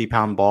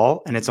 20-pound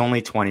ball and it's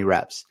only 20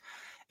 reps.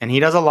 And he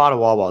does a lot of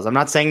wall balls. I'm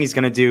not saying he's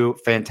going to do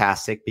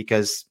fantastic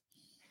because,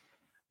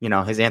 you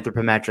know, his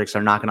anthropometrics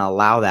are not going to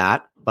allow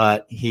that,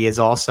 but he is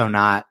also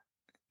not,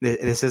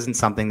 this isn't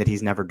something that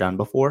he's never done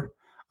before.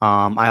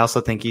 I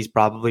also think he's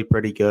probably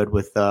pretty good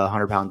with the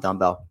 100-pound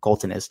dumbbell.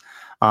 Colton is.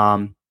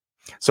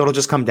 So it'll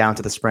just come down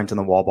to the sprint and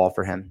the wall ball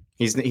for him.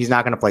 He's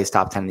not going to place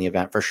top 10 in the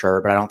event for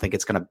sure, but I don't think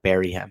it's going to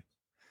bury him.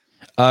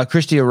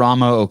 Christy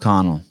Aramo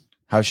O'Connell,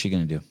 how's she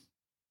going to do?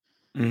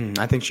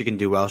 I think she can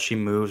do well. She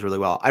moves really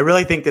well. I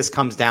really think this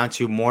comes down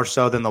to more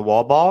so than the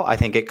wall ball. I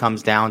think it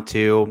comes down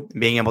to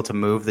being able to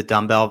move the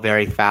dumbbell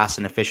very fast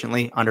and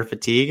efficiently under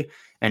fatigue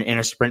and in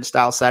a sprint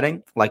style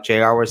setting, like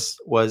JR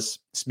was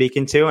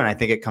speaking to. And I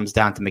think it comes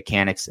down to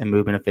mechanics and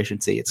movement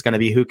efficiency. It's going to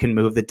be who can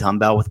move the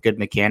dumbbell with good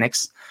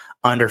mechanics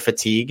under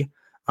fatigue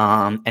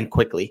and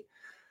quickly.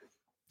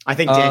 I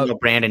think Daniel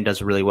Brandon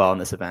does really well in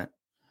this event.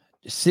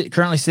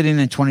 Currently sitting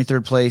in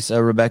 23rd place,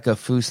 Rebecca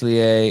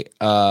Fuselier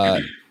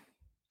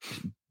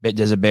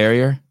does a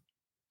barrier.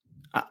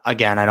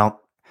 Again, I don't.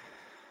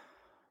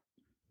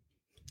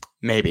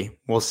 Maybe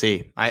we'll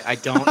see. I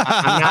don't.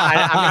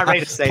 I'm not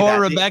ready to say Poor that.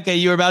 Rebecca,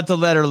 you were about to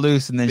let her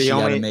loose, and then she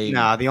got a maybe.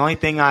 No, the only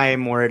thing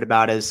I'm worried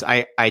about is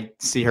I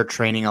see her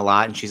training a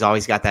lot, and she's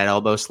always got that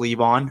elbow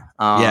sleeve on.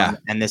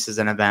 And this is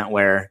an event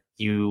where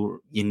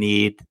you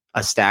need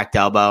a stacked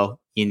elbow,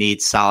 you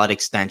need solid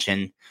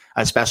extension,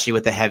 especially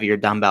with the heavier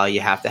dumbbell.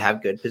 You have to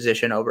have good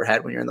position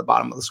overhead when you're in the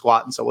bottom of the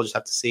squat, and so we'll just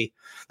have to see.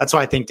 That's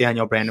why I think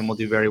Danielle Brandon will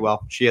do very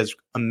well. She has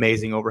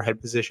amazing overhead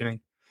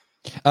positioning.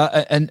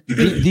 And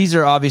these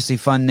are obviously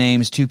fun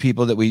names. Two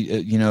people that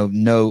we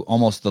know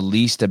almost the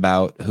least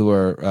about, who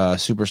are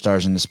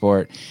superstars in the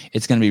sport.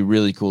 It's going to be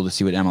really cool to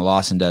see what Emma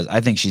Lawson does.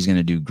 I think she's going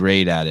to do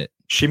great at it.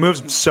 She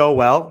moves so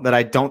well that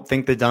I don't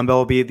think the dumbbell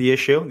will be the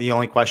issue. The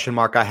only question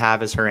mark I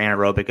have is her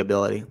anaerobic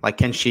ability. Like,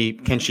 can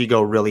she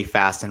go really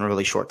fast in a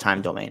really short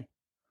time domain?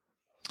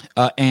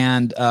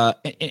 And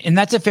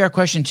that's a fair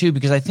question too,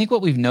 because I think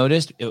what we've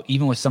noticed,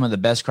 even with some of the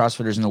best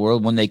CrossFitters in the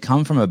world, when they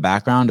come from a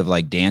background of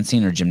like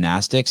dancing or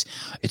gymnastics,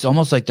 it's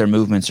almost like their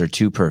movements are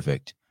too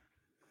perfect.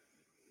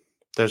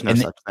 There's no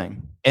such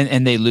thing.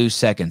 And they lose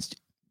seconds.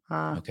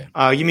 Okay.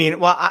 Oh, you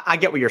mean, well, I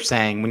get what you're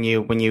saying. When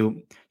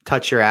you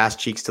touch your ass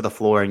cheeks to the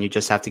floor and you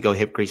just have to go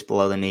hip crease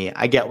below the knee.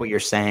 I get what you're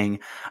saying.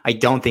 I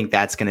don't think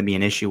that's going to be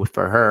an issue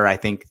for her. I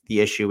think the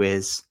issue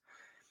is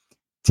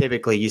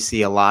typically you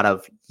see a lot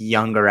of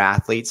younger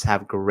athletes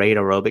have great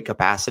aerobic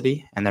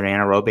capacity and their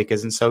anaerobic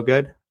isn't so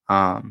good.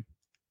 And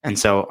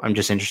so I'm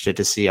just interested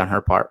to see on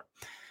her part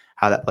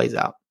how that plays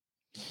out.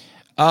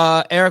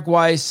 Eric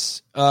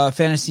Weiss,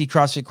 fantasy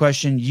CrossFit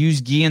question: use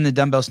gi in the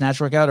dumbbell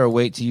snatch workout or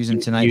wait to use them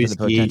tonight for the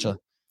potential?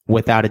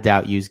 Without a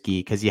doubt, use gi,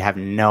 because you have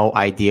no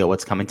idea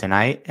what's coming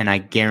tonight. And I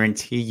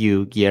guarantee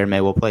you,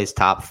 Guilherme will place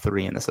top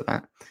 3 in this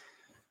event.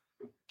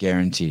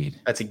 Guaranteed.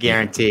 That's a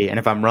guarantee. And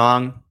if I'm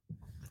wrong,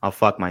 I'll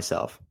fuck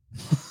myself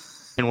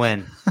and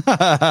win.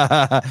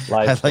 I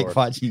like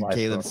watching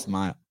Caleb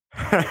smile.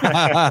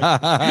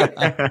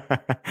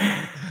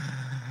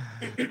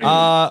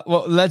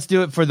 Well, let's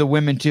do it for the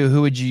women too.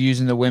 Who would you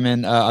use in the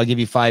women? I'll give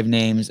you 5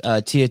 names: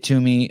 Tia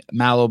Toomey,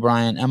 Mal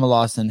O'Brien, Emma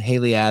Lawson,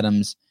 Haley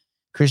Adams,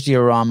 Christy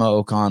Arama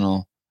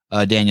O'Connell,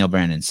 Danielle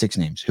Brandon. 6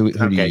 names. Who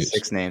do you use?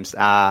 6 names.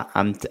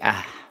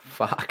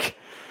 Fuck.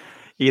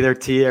 Either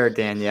Tia or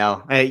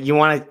Danielle. You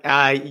want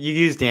to you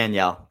use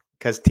Danielle,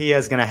 because Tia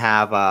is gonna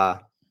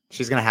have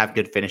she's gonna have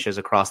good finishes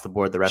across the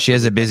board. The rest she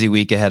has a busy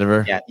week ahead of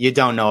her. Yeah, you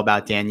don't know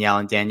about Danielle,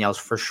 and Danielle's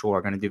for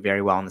sure gonna do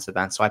very well in this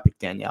event. So I picked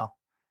Danielle.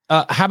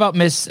 How about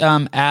Miss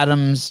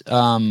Adams?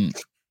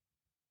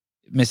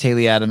 Miss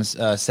Haley Adams,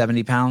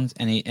 70 pounds.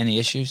 Any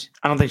issues?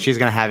 I don't think she's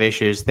going to have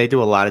issues. They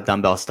do a lot of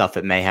dumbbell stuff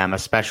at Mayhem,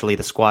 especially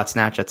the squat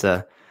snatch.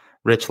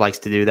 Rich likes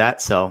to do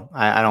that. So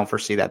I don't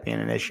foresee that being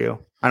an issue.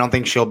 I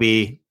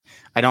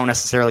don't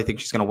necessarily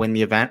think she's going to win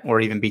the event or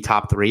even be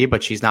top 3,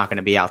 but she's not going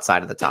to be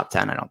outside of the top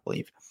 10, I don't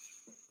believe.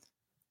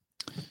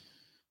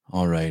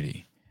 All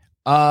righty.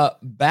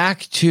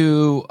 Back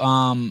to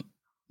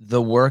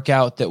the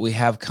workout that we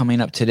have coming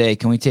up today.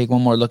 Can we take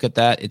one more look at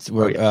that?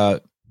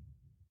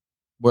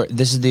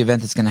 This is the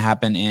event that's going to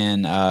happen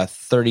in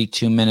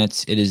 32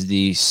 minutes. It is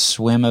the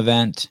swim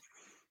event.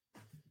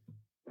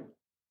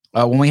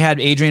 When we had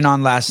Adrian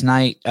on last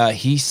night,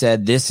 he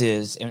said this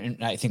is, and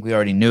I think we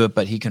already knew it,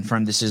 but he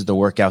confirmed this is the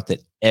workout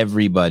that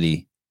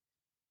everybody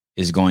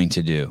is going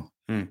to do.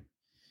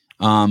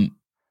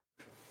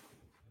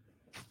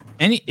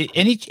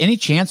 Any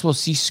chance we'll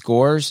see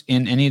scores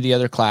in any of the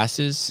other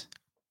classes?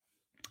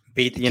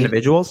 Beat the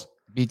individuals?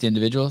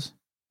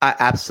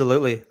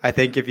 Absolutely. I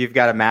think if you've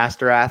got a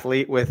master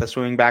athlete with a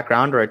swimming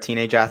background or a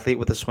teenage athlete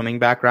with a swimming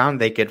background,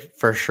 they could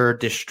for sure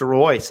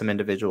destroy some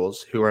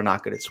individuals who are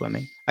not good at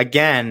swimming.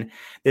 Again,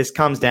 this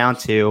comes down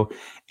to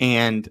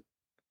and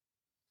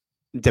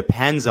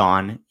depends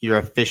on your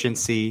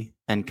efficiency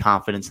and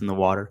confidence in the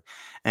water.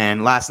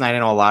 And last night, I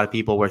know a lot of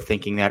people were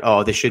thinking that,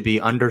 oh, this should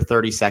be under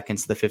 30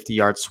 seconds, the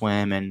 50-yard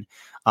swim. And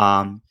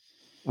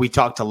we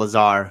talked to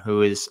Lazar,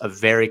 who is a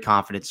very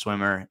confident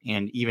swimmer.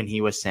 And even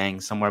he was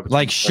saying somewhere between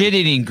like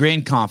shit-eating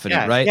grin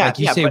confident, right? Yeah, like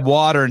you say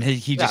water and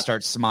he just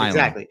starts smiling.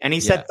 Exactly. And he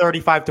said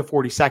 35 to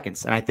 40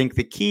 seconds. And I think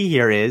the key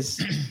here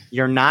is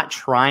you're not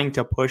trying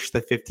to push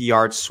the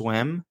 50-yard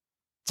swim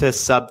to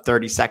sub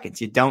 30 seconds.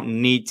 You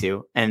don't need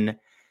to. And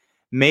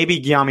maybe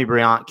Guillaume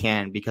Briant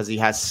can, because he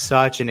has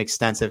such an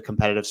extensive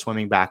competitive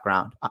swimming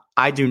background.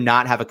 I do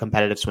not have a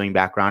competitive swimming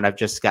background. I've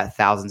just got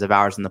thousands of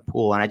hours in the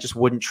pool, and I just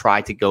wouldn't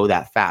try to go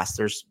that fast.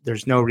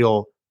 There's no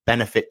real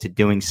benefit to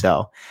doing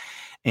so.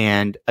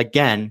 And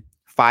again,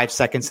 5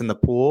 seconds in the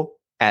pool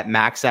at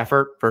max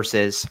effort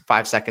versus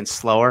 5 seconds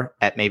slower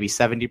at maybe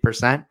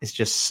 70% is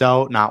just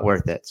so not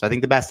worth it. So I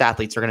think the best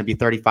athletes are going to be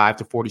 35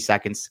 to 40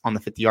 seconds on the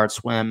 50-yard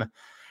swim.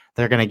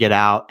 They're going to get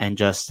out and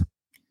just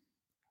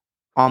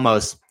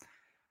almost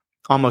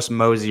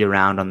mosey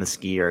around on the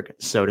ski erg,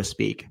 so to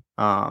speak.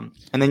 And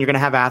then you're going to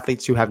have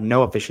athletes who have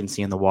no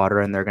efficiency in the water,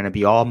 and they're going to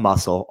be all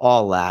muscle,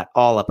 all lat,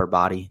 all upper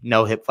body,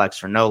 no hip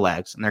flexor, no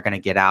legs. And they're going to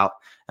get out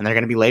and they're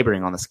going to be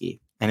laboring on the ski,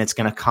 and it's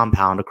going to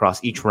compound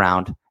across each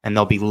round, and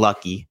they'll be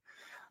lucky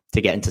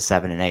to get into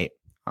 7 and 8.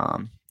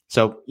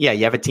 So yeah,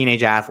 you have a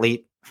teenage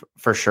athlete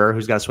for sure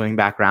who's got a swimming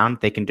background.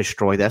 They can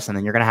destroy this. And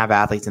then you're going to have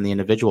athletes in the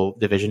individual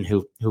division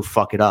who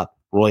fuck it up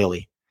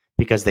royally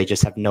because they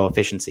just have no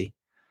efficiency.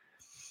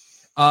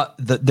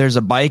 There's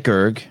a bike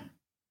erg.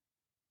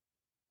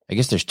 I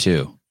guess there's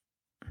two.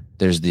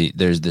 There's the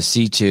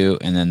C2,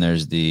 and then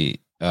there's the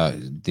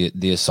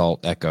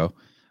Assault Echo.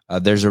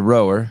 There's a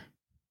rower,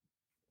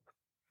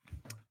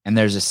 and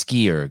there's a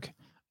ski erg.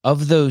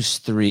 Of those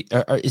three,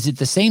 is it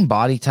the same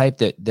body type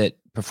that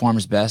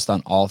performs best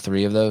on all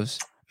three of those?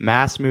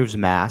 Mass moves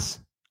mass.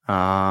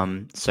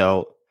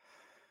 So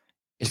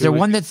is there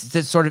one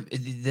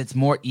that's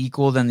more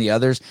equal than the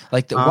others?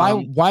 Like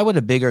why would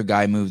a bigger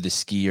guy move the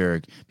ski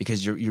erg?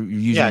 Because you're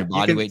using your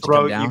body weight to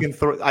come down. You can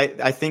throw.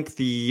 I think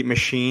the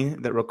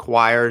machine that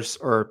requires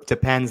or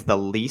depends the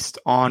least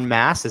on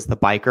mass is the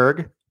bike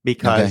erg,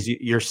 because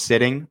you're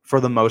sitting for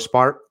the most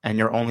part and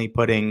you're only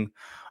putting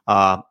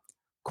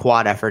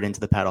quad effort into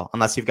the pedal,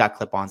 unless you've got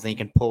clip-ons. Then you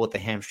can pull with the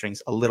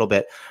hamstrings a little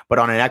bit. But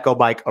on an echo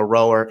bike, a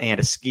rower, and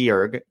a ski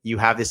erg, you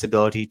have this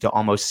ability to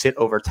almost sit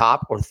over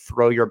top or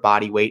throw your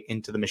body weight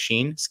into the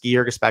machine. Ski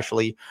erg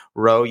especially,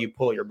 row, you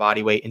pull your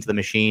body weight into the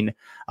machine.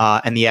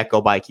 And the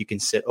echo bike, you can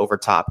sit over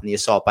top. And the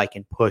assault bike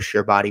can push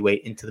your body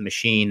weight into the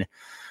machine.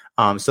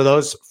 So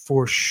those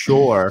for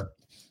sure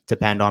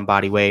depend on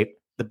body weight.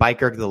 The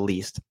bike erg the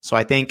least. So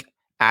I think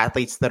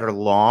athletes that are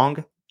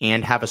long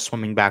and have a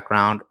swimming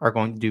background are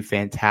going to do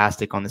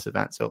fantastic on this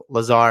event. So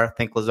Lazar,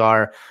 think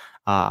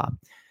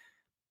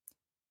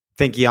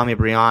Guillaume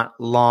Briant.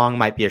 Long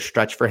might be a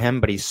stretch for him,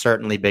 but he's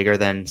certainly bigger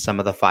than some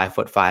of the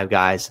 5'5"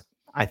 guys.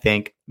 I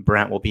think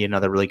Brent will be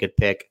another really good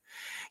pick.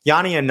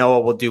 Yanni and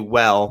Noah will do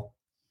well,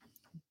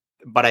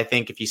 but I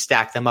think if you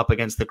stack them up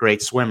against the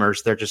great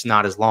swimmers, they're just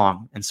not as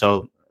long. And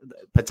so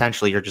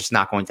potentially you're just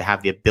not going to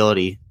have the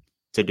ability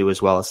to do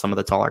as well as some of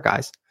the taller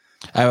guys.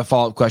 I have a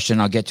follow-up question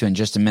I'll get to in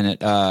just a minute.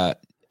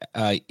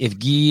 If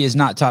Guy is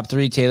not top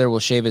 3, Taylor will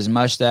shave his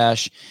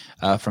mustache.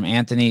 From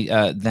Anthony.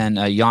 Then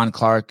Jan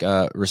Clark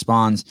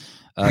responds,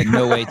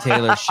 no way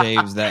Taylor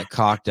shaves that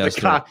cock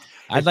duster.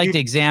 I'd like to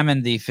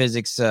examine the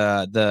physics,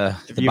 the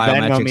you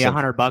biometrics. Me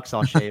 $100,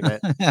 I'll shave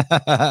it.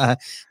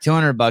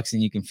 $200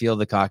 and you can feel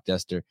the cock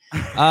duster.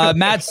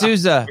 Matt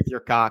Souza. With your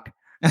cock.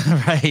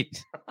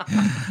 Right.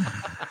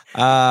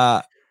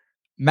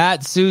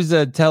 Matt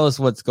Souza, tell us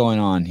what's going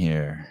on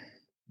here.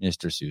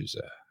 Mr.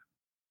 Souza.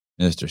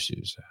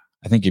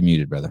 I think you're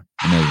muted, brother.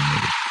 I know you're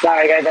muted.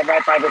 Sorry, guys. I'm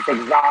right by this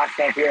exhaust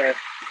up here.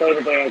 So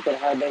today I could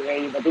hardly hear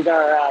you. But these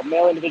are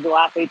male individual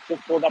athletes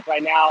just pulled up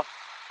right now.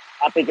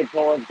 Athlete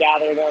control is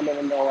gathering them, and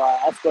then they'll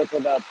escort to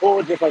the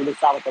pool, just like we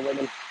saw with the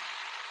women.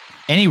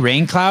 Any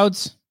rain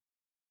clouds?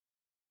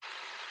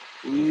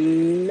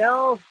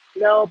 No,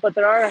 but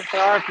there are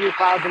a few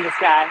clouds in the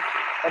sky,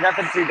 but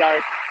nothing too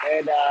dark.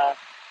 And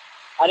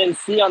I didn't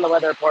see on the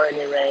weather report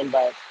any rain,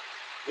 but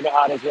you know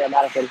how it is here in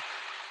Madison.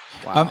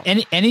 Wow.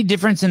 Any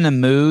difference in the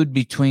mood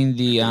between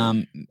the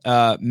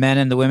men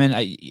and the women?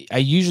 I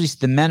usually,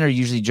 the men are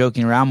usually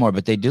joking around more,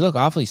 but they do look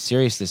awfully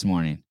serious this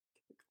morning.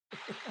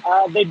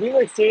 They do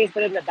look serious,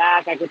 but in the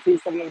back, I could see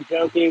some of them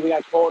joking. We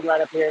got Colton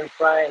right up here in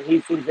front.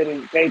 He seems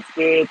in great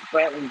spirits.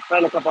 Brent and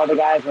a couple other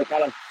guys were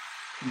kind of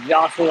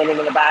jostling him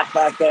in the back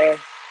there.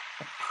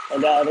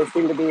 And they do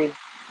seem to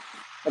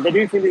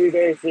be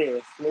very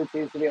serious. Mood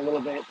seems to be a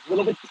little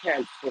bit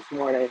tense this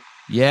morning.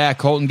 Yeah,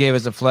 Colton gave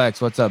us a flex.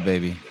 What's up,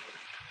 baby?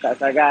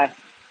 That's our guy.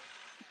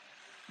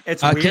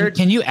 It's weird.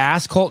 Can you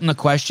ask Colton a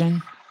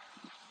question?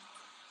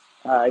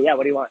 Yeah.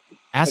 What do you want?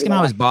 Ask him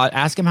how his body.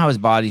 Ask him how his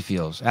body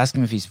feels. Ask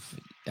him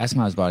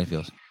how his body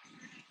feels.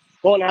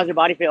 Colton, how's your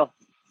body feel?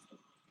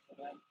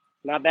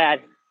 Not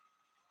bad.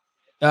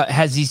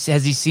 Has he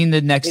seen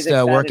the next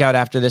workout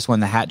after this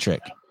one, the hat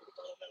trick?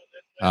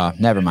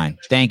 Never mind.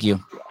 Thank you.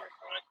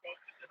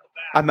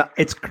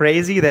 It's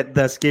crazy that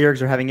the ski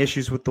ergs are having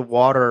issues with the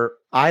water.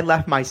 I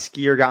left my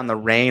ski erg out in the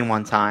rain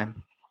one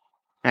time.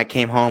 And I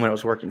came home and it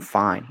was working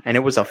fine. And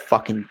it was a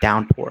fucking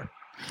downpour.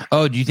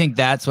 Oh, do you think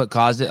that's what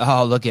caused it?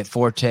 Oh, look at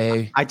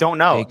Forte. I don't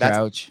know.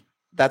 Crouch.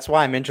 That's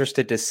why I'm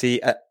interested to see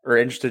or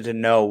interested to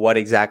know what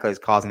exactly is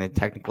causing the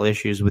technical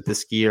issues with the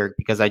ski erg,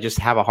 because I just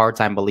have a hard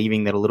time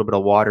believing that a little bit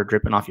of water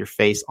dripping off your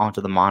face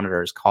onto the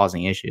monitor is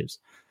causing issues.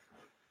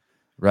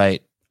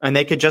 Right. And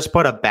they could just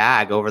put a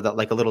bag over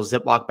like a little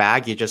Ziploc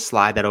bag. You just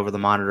slide that over the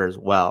monitor as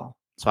well.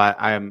 So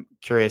I am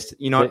curious.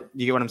 You know,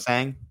 you get what I'm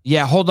saying?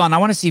 Yeah. Hold on. I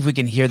want to see if we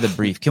can hear the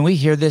brief. Can we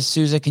hear this,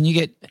 Souza? Can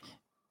we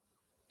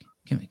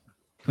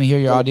hear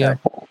your audio?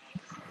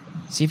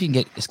 See if you can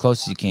get as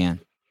close as you can.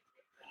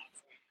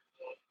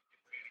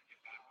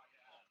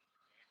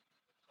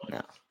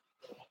 No.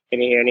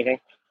 Can you hear anything?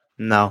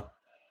 No.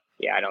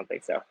 Yeah, I don't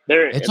think so.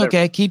 It's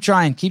okay. Keep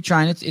trying.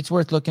 It's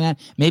worth looking at.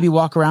 Maybe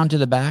walk around to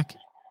the back.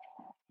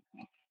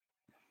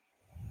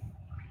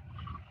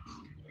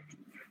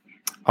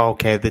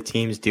 Okay, the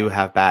teams do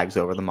have bags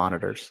over the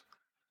monitors.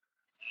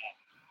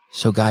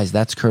 So, guys,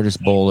 that's Curtis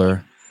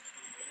Bowler.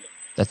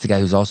 That's the guy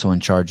who's also in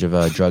charge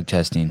of drug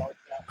testing.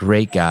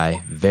 Great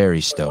guy.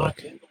 Very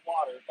stoic.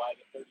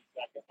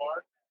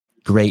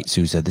 Great,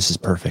 Souza. This is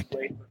perfect.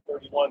 Wait for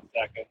 31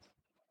 seconds.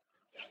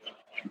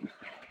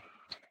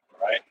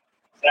 Right.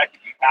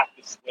 Second, you have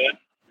to swim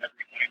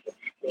every time the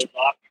heat goes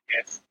off. You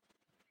can't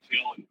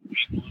chill and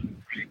wait.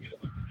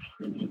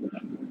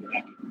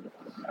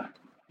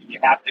 You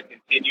have to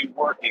continue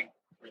working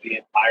for the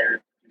entire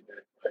 2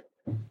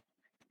 minutes.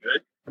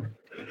 Good?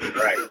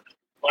 All right.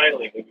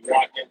 Finally, when you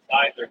walk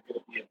inside, there's going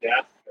to be a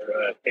desk or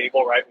a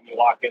table right when you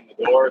walk in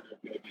the door. There's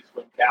going to be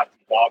swim caps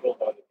and goggles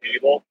on the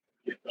table.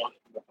 Get those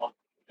from the front of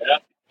the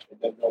desk, and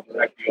then they'll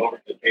direct you over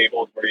to the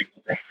tables where you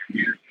can grab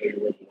your gear, show you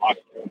where the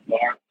locker rooms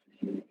are,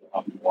 and you can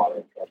hop in the water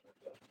and stuff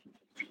like that.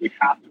 So we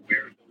have to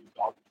wear those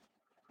goggles.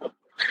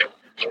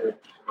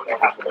 They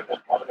have to look at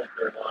helmets.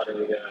 They're not a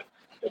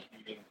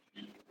competing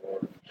shoe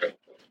or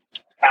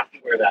have to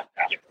wear that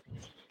cap.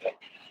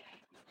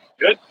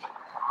 Good?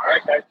 All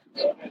right, guys.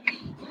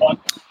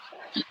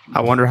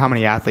 I wonder how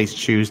many athletes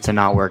choose to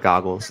not wear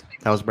goggles.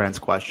 That was Brent's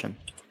question.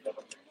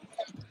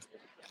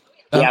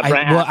 Yeah,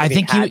 Brent I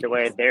think had he to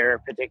wear their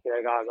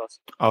particular goggles.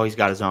 Oh, he's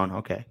got his own.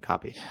 Okay,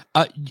 copy.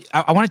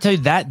 I want to tell you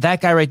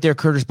that guy right there,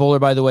 Curtis Bowler,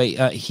 by the way,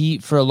 he,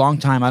 for a long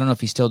time, I don't know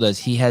if he still does,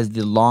 he has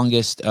the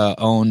longest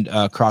owned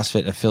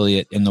CrossFit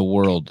affiliate in the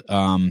world.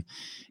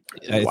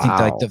 I think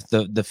like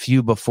the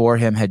few before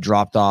him had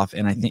dropped off,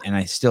 and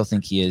I still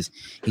think he is.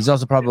 He's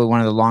also probably one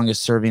of the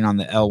longest serving on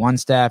the L1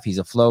 staff. He's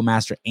a flow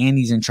master, and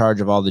he's in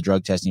charge of all the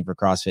drug testing for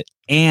CrossFit.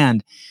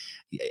 And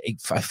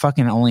I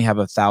fucking only have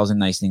 1,000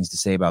 nice things to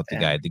say about the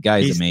guy. The guy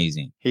is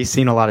amazing. He's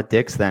seen a lot of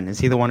dicks. Then is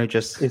he the one who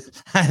just?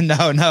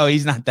 No,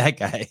 he's not that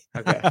guy.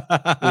 Okay,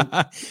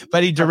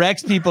 but he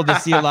directs people to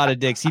see a lot of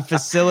dicks. He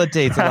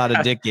facilitates a lot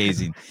of dick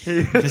gazing.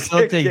 He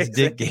facilitates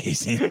dick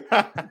gazing.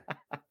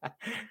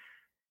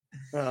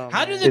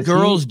 How do the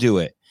girls do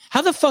it?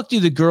 How the fuck do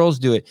the girls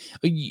do it?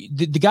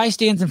 The guy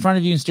stands in front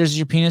of you and stares at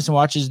your penis and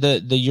watches the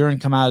urine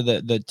come out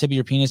of the tip of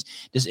your penis.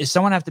 Does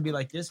someone have to be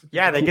like this?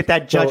 Yeah, they get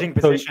that judging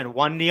position.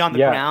 One knee on the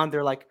ground.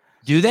 They're like,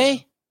 do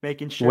they?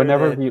 Making sure.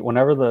 Whenever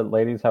the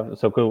ladies have,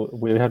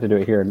 we have to do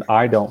it here, and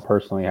I don't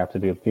personally have to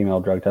do female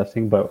drug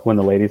testing, but when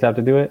the ladies have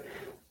to do it,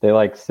 they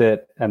like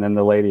sit, and then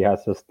the lady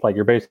has to like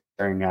you're basically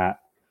staring at,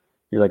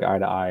 you're like eye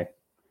to eye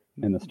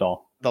in the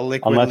stall. The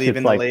liquid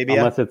leaving the labia.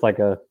 Unless it's like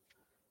a,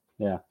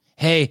 yeah.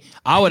 Hey,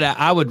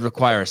 I would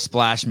require a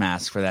splash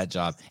mask for that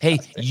job. Hey,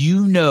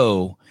 you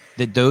know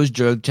that those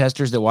drug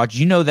testers that watch,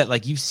 you know that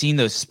like you've seen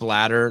those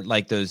splatter,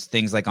 like those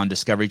things like on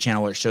Discovery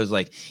Channel where it shows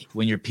like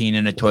when you're peeing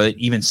in a toilet,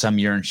 even some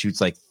urine shoots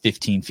like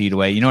 15 feet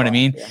away. You know what I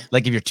mean? Yeah.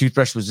 Like if your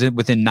toothbrush was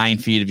within 9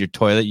 feet of your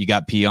toilet, you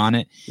got pee on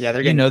it. Yeah,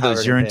 they're getting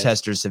those urine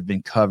testers have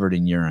been covered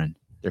in urine.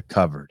 They're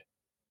covered.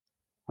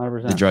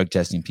 100%. The drug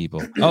testing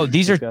people. Oh,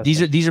 these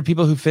are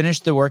people who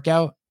finished the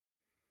workout.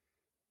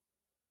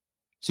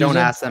 Don't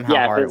ask them how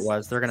hard it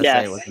was. They're going to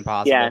say it was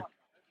impossible. Yeah.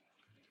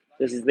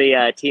 This is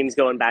the teams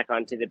going back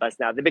onto the bus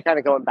now. They've been kind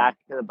of going back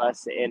to the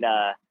bus in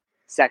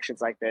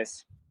sections like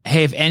this.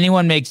 Hey, if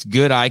anyone makes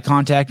good eye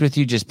contact with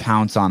you, just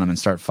pounce on them and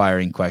start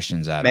firing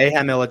questions at them.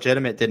 Mayhem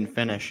Illegitimate didn't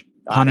finish.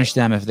 Punish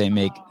them if they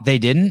make. They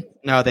didn't?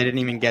 No, they didn't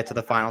even get to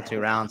the final 2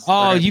 rounds.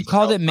 Oh, you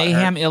called it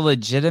Mayhem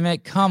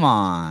Illegitimate? Come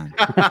on.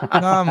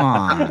 Come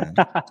on.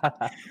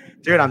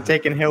 Dude, I'm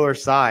taking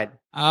Hiller's side.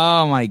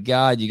 Oh, my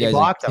God. You guys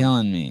are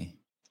killing me.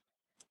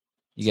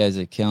 You guys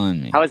are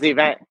killing me. How was the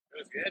event? It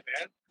was good,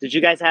 man. Did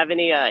you guys have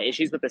any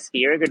issues with the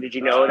ski erg, or did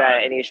you know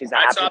that any issues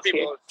that happened? I saw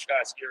people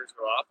skiers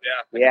go off,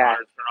 yeah.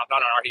 Monitors turn off, not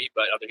on our heat,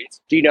 but other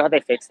heats. Do you know how they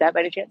fixed that by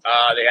any chance?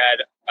 They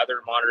had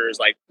other monitors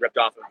like ripped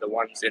off of the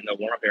ones in the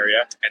warm-up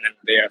area, and then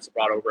they also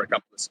brought over a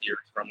couple of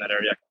skiers from that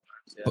area.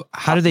 Yeah.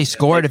 How do they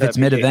score it if it's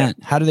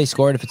mid-event? How do they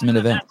score it if it's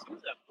mid-event?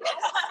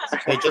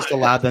 They just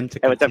allowed them to.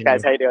 Hey, what's up,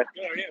 guys? How you doing?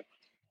 Good, how are you?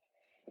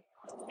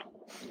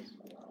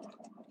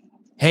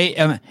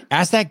 Hey,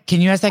 ask that. Can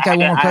you ask that guy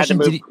one more question?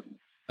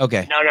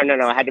 Okay. No.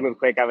 I had to move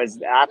quick.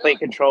 Athlete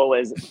control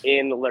was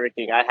in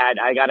lurking.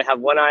 I got to have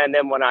one eye on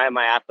them, one eye on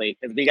my athlete,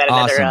 because we got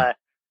another Awesome.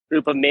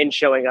 group of men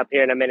showing up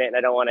here in a minute, and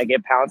I don't want to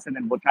get pounced, and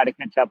then we'll try to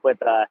catch up with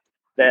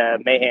the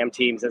Mayhem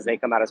teams as they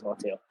come out as well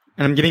too.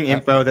 And I'm getting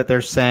info that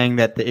they're saying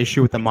that the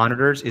issue with the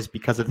monitors is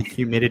because of the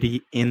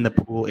humidity in the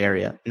pool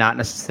area, not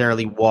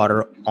necessarily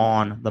water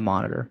on the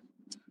monitor.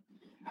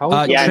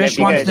 Trish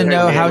wants to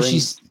know how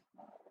she's.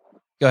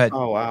 Go ahead.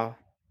 Oh, wow.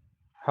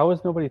 How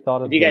has nobody thought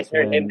of Have you guys this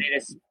heard him? when-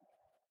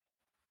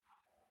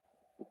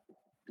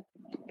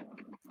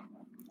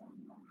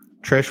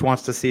 Trish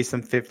wants to see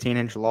some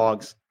 15-inch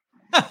logs.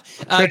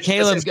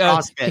 Caleb,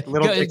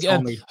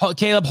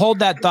 Caleb, hold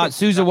that thought.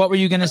 Souza, what were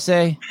you going to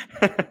say?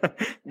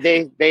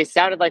 They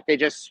sounded like they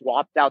just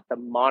swapped out the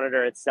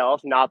monitor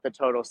itself, not the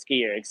total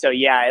ski rig. So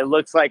yeah, it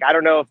looks like, I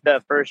don't know if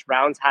the first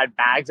rounds had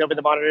bags over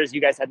the monitors.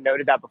 You guys had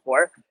noted that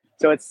before.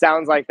 So it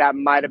sounds like that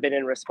might have been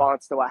in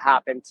response to what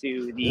happened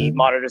to the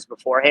monitors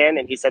beforehand.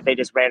 And he said they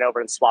just ran over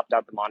and swapped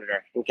out the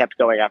monitor and kept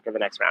going after the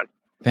next round.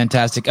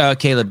 Fantastic.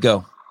 Caleb,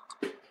 go.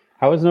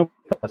 How has nobody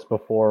done this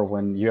before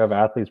when you have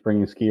athletes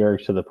bringing ski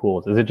ergs to the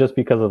pools? Is it just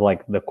because of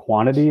like the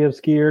quantity of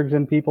ski ergs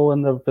and people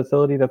in the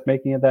facility that's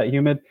making it that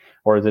humid?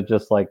 Or is it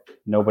just like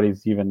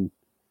nobody's even,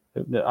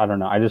 I don't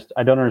know. I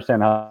don't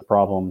understand how the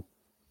problem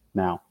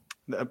now.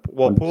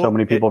 Well, so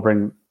many people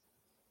bring.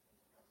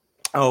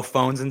 Oh,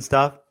 phones and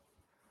stuff.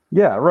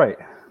 Yeah, right.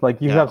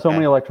 Like you have so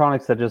many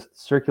electronics that just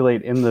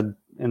circulate in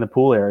the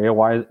pool area.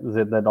 Why is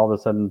it that all of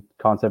a sudden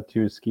Concept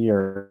 2 ski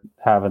are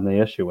having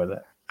the issue with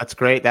it? That's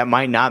great. That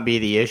might not be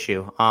the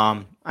issue.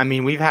 I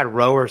mean, we've had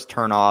rowers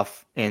turn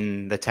off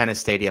in the tennis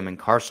stadium in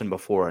Carson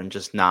before and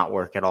just not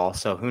work at all.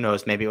 So who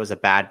knows? Maybe it was a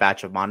bad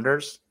batch of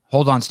monitors.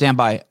 Hold on, stand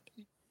by.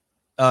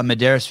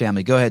 Medeiros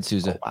family. Go ahead,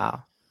 Souza. Oh,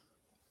 wow.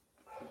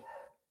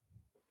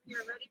 You're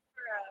ready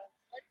for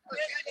a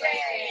good day.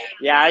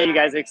 Yeah, are you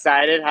guys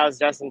excited? How's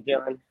Justin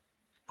feeling?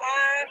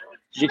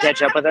 Did you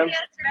catch up with him?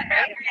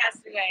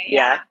 Yesterday.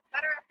 Yeah.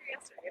 Better after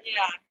yesterday.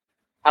 Yeah.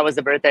 How was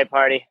the birthday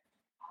party?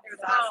 It was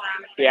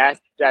awesome. Yeah,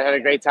 I had a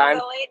great time.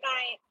 It was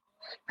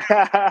a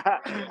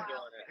late night.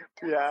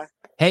 Yeah.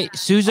 Hey,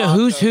 Souza,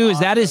 who's who? Is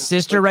that his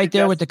sister right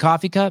there with the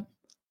coffee cup?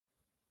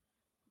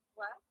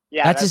 What?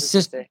 Yeah, That's his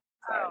sister.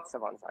 Sorry,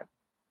 someone's fine.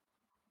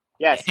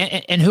 Yes.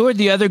 And who are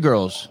the other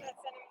girls?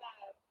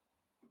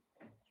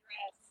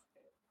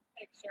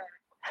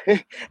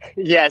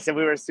 Yes, and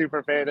we were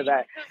super fan of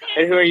that.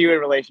 And who are you in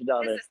relation to?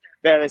 Others?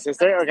 The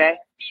sister, okay.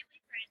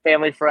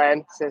 Family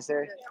friend,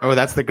 sister. Oh,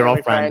 that's the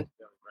girlfriend.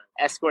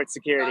 Escort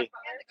security.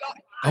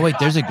 Oh wait,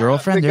 there's a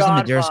girlfriend. There's a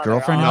Medeiros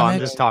girlfriend. No, in I'm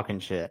mix? just talking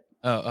shit.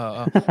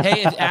 Oh.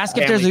 Hey, ask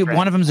if there's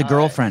one of them's a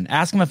girlfriend.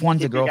 Ask him if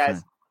one's a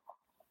girlfriend.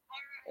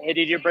 Hey,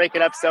 dude, you're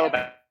breaking up so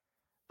bad.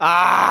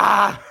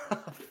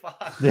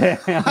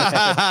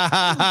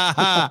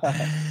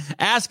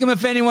 Ask him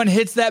if anyone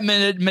hits that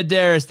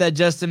Medeiros, that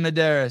Justin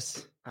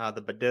Medeiros.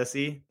 The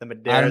Badussi, the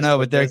Medeiros. I don't know,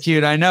 but they're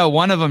cute. I know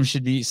one of them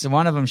should be. So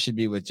one of them should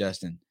be with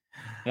Justin.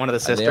 One of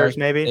the sisters,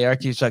 maybe. They are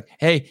cute.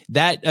 Hey,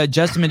 that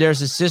Justin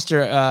Medeiros'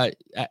 sister.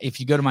 If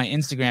you go to my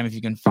Instagram, if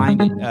you can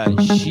find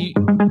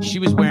it, she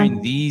was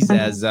wearing these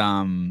as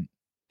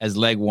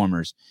leg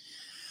warmers.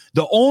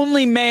 The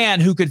only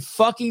man who could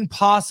fucking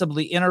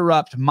possibly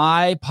interrupt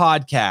my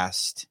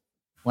podcast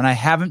when I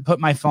haven't put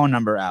my phone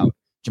number out,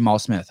 Jamal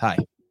Smith. Hi.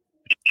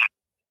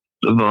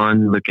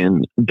 Vaughn,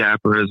 looking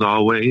dapper as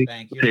always.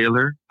 Thank you.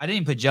 Taylor. I didn't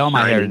even put gel in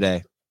my hair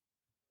today.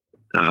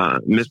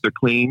 Mr.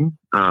 Clean,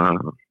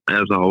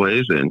 as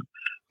always, and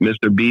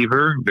Mr.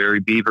 Beaver, very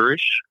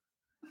beaverish.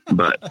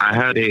 But I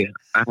had a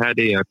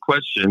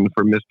question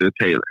for Mr.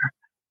 Taylor.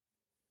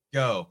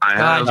 Go.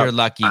 You're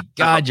lucky.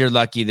 God, you're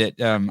lucky that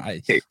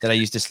I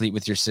used to sleep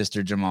with your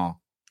sister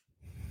Jamal.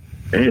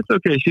 It's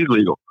okay. She's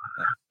legal.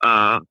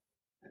 For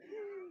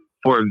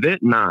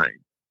event 9,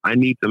 I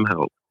need some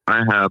help.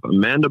 I have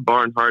Amanda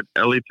Barnhart,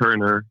 Ellie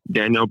Turner,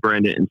 Danielle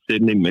Brandon, and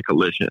Sydney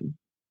Mikulishin.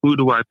 Who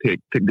do I pick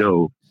to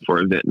go for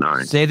event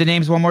 9? Say the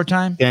names one more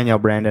time. Danielle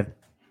Brandon.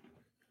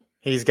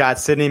 He's got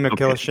Sydney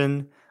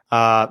Mikulishin,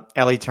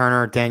 Ellie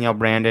Turner, Danielle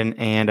Brandon,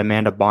 and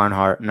Amanda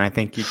Barnhart. And I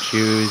think you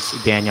choose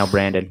Danielle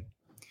Brandon.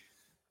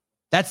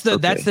 That's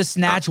the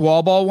snatch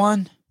wall ball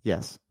one?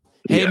 Yes.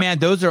 Hey, man,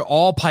 those are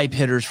all pipe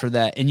hitters for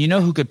that. And you know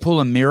who could pull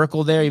a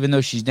miracle there, even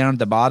though she's down at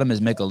the bottom, is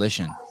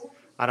Mikulishin.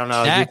 I don't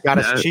know.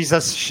 She's a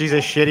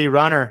shitty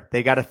runner.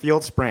 They got a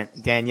field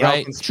sprint.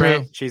 Danielle can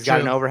sprint. She's got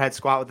an overhead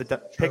squat with the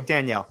pick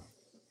Danielle.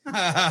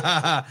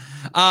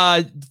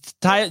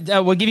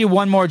 We'll give you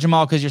one more,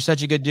 Jamal, because you're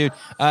such a good dude.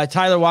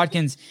 Tyler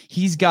Watkins,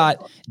 he's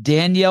got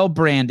Danielle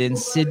Brandon,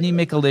 Sydney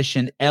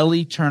Mikulishin,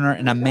 Ellie Turner,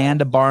 and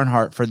Amanda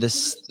Barnhart for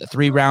this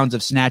 3 rounds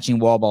of snatching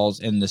wall balls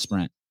in the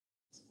sprint.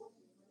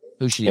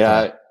 Who should you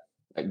pick?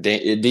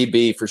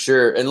 DB for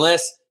sure,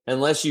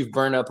 unless you've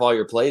burned up all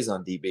your plays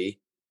on DB,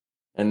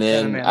 and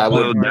then that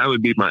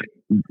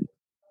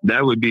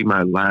would be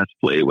my last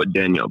play with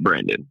Danielle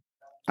Brandon.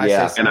 I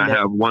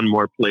have one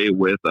more play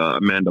with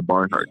Amanda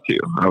Barnhart too.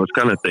 I was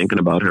kind of thinking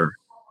about her.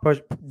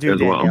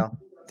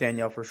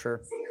 Danielle for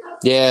sure.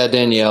 Yeah,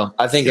 Danielle.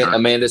 I think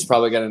Amanda's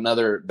probably got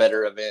another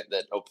better event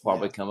that will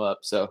probably come up.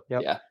 So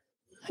yeah.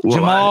 Well,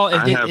 Jamal,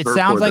 I have it her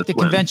sounds for like the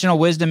swim. conventional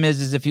wisdom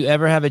is if you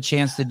ever have a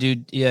chance to do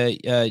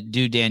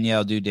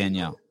Danielle, do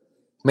Danielle.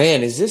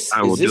 Man, is this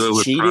I will do it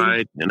with cheating?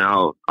 pride, and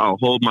I'll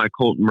hold my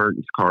Colton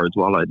Mertens cards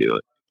while I do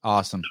it.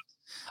 Awesome.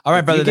 All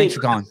right, brother. Thanks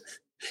for calling.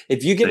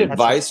 If you get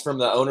advice from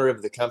the owner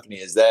of the company,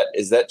 is that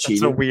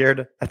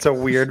cheating? That's a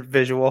weird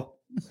visual.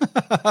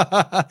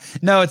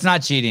 No, it's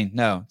not cheating.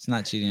 No, it's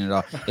not cheating at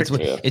all.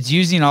 It's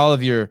using all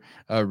of your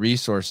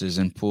resources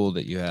and pool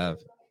that you have.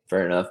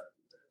 Fair enough.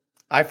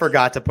 I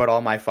forgot to put all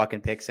my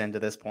fucking picks into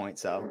this point,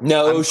 so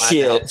no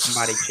shit.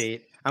 Somebody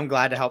cheat. I'm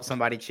glad to help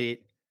somebody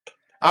cheat.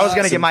 I was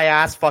gonna get my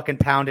ass fucking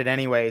pounded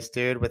anyways,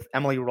 dude. With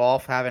Emily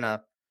Rolfe having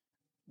a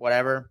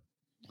whatever.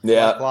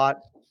 Yeah. Blood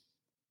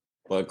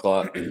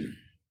clot.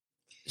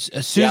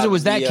 Sousa,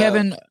 was that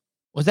Kevin?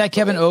 Was that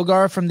Kevin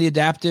Ogar from the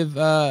adaptive?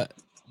 The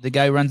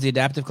guy who runs the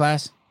adaptive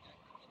class?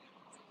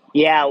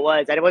 Yeah, it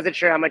was. I wasn't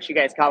sure how much you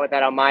guys caught with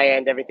that on my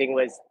end. Everything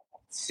was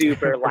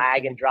super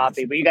lag and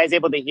dropping. Were you guys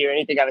able to hear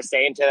anything I was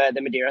saying to the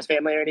Medeiros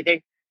family or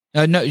anything?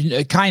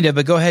 No, kind of,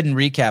 but go ahead and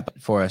recap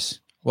it for us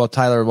while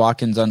Tyler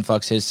Watkins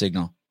unfucks his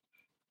signal.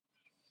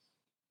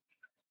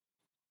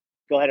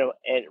 Go ahead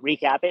and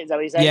recap it. Is that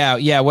what you said?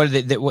 Yeah. What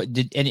are they? What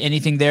did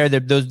anything there?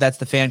 That's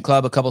the fan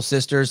club. A couple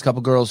sisters, a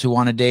couple girls who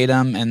want to date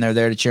them, and they're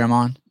there to cheer them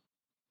on.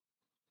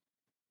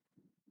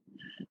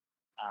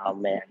 Oh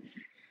man.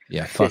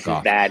 Yeah, fuck this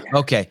off. Is bad.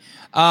 Okay.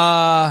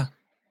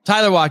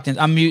 Tyler Watkins,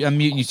 I'm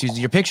muting you, Susie.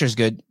 Your picture's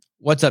good.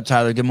 What's up,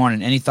 Tyler? Good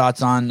morning. Any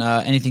thoughts on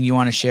anything you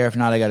want to share? If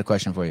not, I got a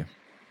question for you.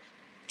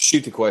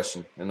 Shoot the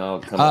question, and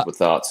I'll come up with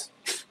thoughts.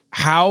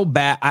 How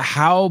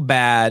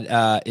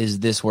bad is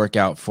this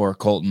workout for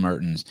Colton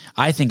Mertens?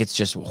 I think it's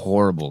just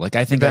horrible. Like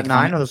I think that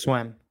 9 or the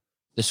swim.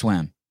 The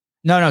swim.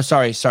 No,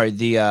 sorry.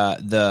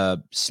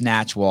 The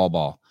snatch wall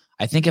ball.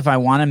 I think if I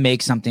want to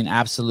make something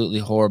absolutely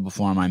horrible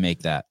for him, I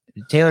make that.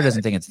 Taylor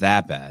doesn't think it's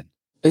that bad.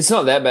 It's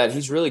not that bad.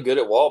 He's really good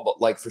at wall ball.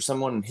 Like for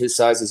someone his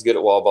size is good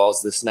at wall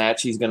balls. The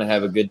snatch, he's going to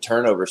have a good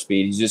turnover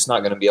speed. He's just not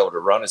going to be able to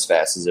run as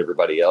fast as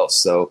everybody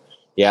else. So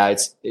yeah,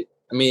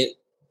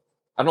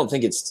 I don't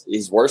think it's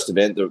his worst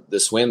event. The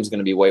swim's going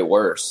to be way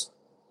worse.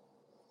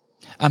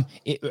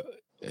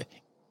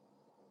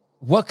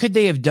 What could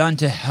they have done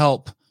to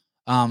help?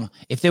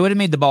 If they would have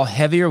made the ball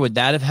heavier, would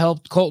that have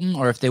helped Colton?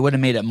 Or if they would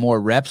have made it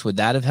more reps, would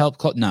that have helped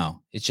Colton?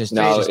 No, it just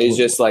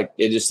is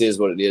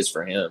what it is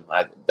for him.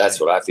 That's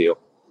what I feel.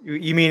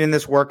 You mean in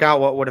this workout,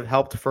 what would have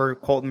helped for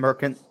Colton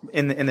Merkin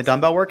in the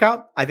dumbbell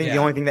workout? I think the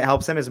only thing that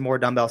helps him is more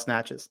dumbbell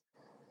snatches.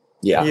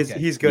 Yeah,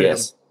 he's good at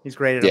them. He's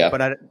great at them.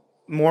 But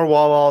more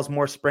wall balls,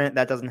 more sprint,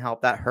 that doesn't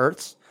help. That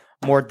hurts.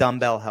 More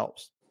dumbbell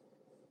helps.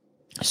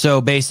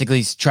 So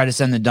basically, try to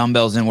send the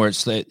dumbbells in where it's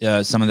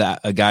some of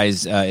the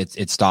guys,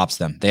 it stops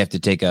them. They have to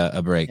take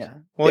a break. Yeah.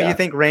 Well, you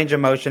think range of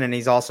motion, and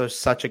he's also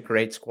such a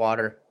great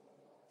squatter.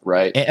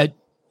 Right.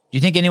 Do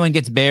you think anyone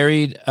gets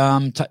buried,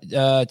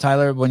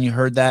 Tyler, when you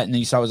heard that and then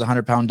you saw it was a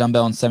 100-pound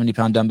dumbbell and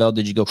 70-pound dumbbell?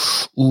 Did you go,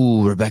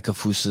 ooh, Rebecca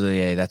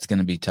Fuselier, that's going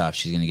to be tough.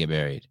 She's going to get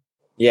buried.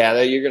 Yeah,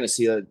 you're going to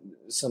see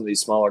some of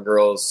these smaller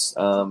girls,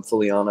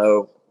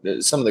 Fuliano,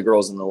 some of the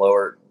girls in the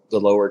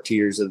lower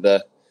tiers of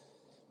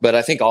but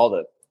I think all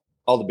the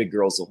big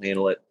girls will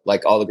handle it.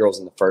 Like all the girls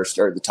in the first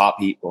or the top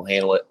heat will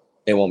handle it.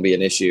 It won't be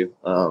an issue.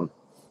 I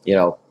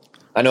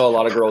know a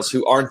lot of girls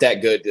who aren't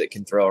that good that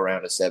can throw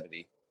around a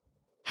 70.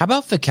 How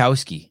about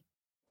Fikowski?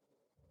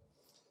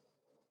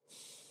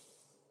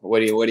 What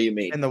do you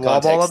mean? In the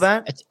wall ball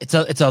event?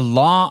 It's a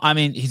long. I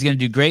mean, he's going to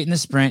do great in the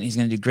sprint. He's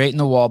going to do great in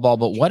the wall ball.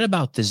 But what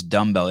about this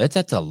dumbbell?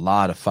 That's a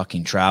lot of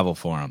fucking travel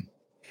for him.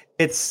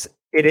 It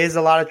is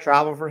a lot of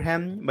travel for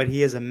him, but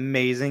he is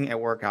amazing at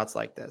workouts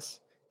like this.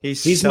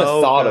 He's so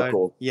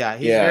methodical. Good. Yeah,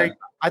 very.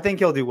 I think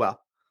he'll do well.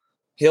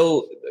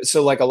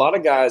 So like a lot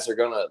of guys are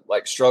gonna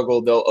like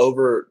struggle. They'll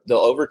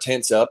over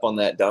tense up on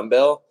that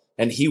dumbbell,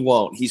 and he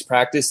won't. He's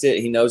practiced it.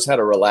 He knows how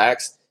to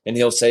relax. And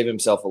he'll save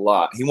himself a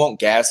lot. He won't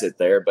gas it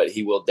there, but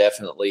he'll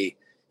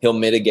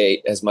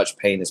mitigate as much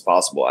pain as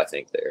possible, I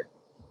think, there.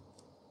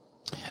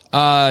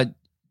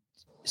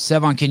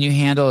 Sevon, can you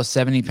handle a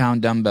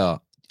 70-pound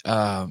dumbbell?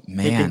 Man.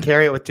 He can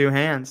carry it with 2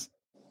 hands.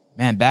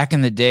 Man, back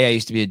in the day, I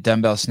used to be a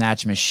dumbbell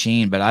snatch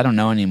machine, but I don't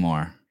know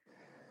anymore.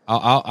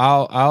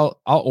 I'll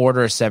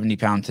order a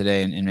 70-pound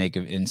today and make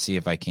it and see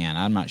if I can.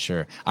 I'm not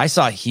sure. I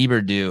saw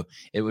Heber do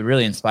it. Would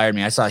really inspire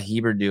me. I saw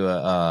Heber do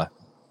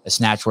a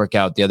snatch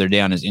workout the other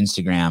day on his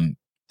Instagram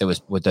that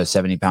was with a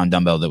 70-pound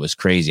dumbbell that was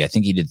crazy. I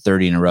think he did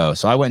 30 in a row.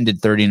 So I went and did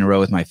 30 in a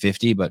row with my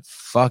 50, but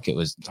fuck, it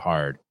was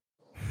hard.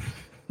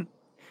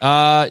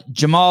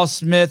 Jamal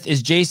Smith,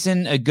 is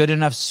Jason a good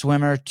enough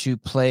swimmer to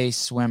play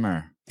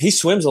swimmer? He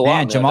swims a lot.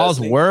 Man,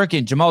 Jamal's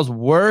working. Jamal's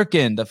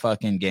working the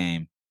fucking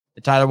game.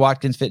 The Tyler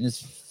Watkins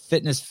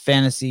fitness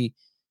fantasy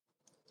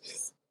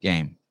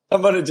game.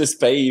 I'm going to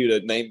just pay you to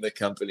name the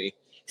company.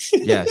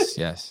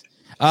 Yes.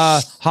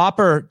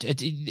 Hopper,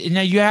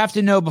 now you have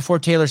to know before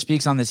Taylor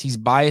speaks on this, he's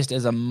biased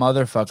as a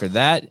motherfucker.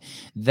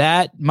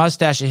 That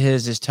mustache of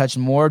his has touched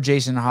more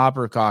Jason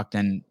Hopper cock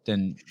than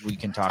we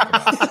can talk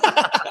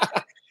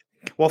about.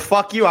 Well,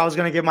 fuck you. I was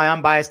going to give my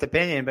unbiased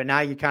opinion, but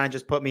now you kind of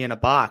just put me in a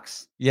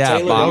box. Yeah,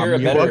 Taylor,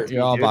 Bob, you're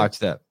you're all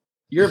boxed up.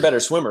 You're a better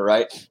swimmer,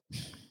 right?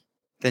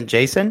 Then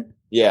Jason?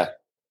 Yeah.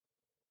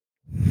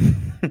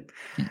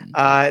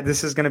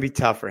 This is going to be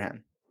tough for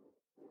him.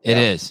 It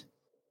is.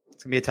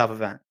 It's going to be a tough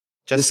event.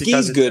 The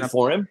ski's good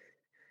for him.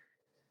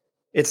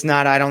 It's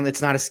not.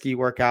 It's not a ski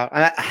workout.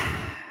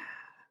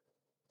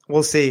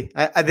 We'll see.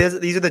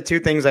 These are the two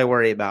things I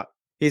worry about.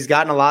 He's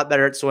gotten a lot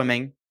better at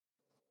swimming,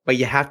 but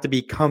you have to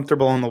be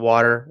comfortable in the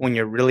water when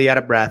you're really out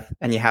of breath,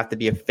 and you have to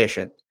be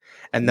efficient.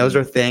 And those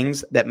are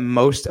things that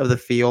most of the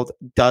field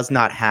does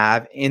not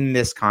have in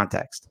this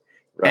context.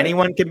 Right.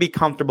 Anyone can be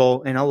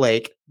comfortable in a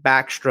lake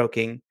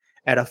backstroking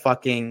at a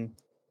fucking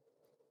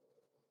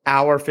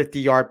hour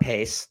 50-yard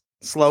pace,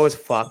 slow as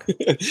fuck,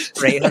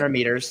 for 800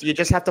 meters. You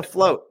just have to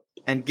float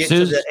and get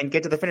to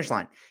the finish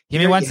line.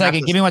 Give me 1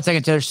 second. Give me 1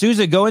 second, Taylor.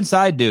 Souza, go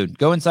inside, dude.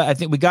 Go inside. I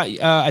think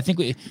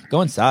we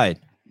go inside.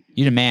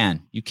 You're the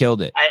man. You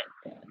killed it.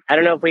 I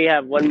don't know if we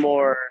have one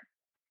more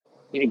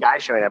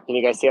guys showing up. Can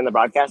you guys see on the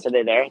broadcast? Are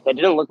they there? They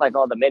didn't look like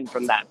all the men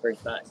from that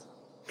first night.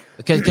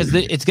 Because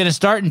it's going to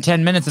start in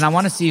 10 minutes, and I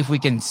want to see if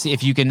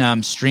you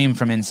can stream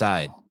from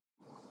inside.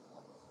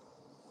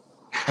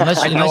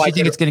 Unless you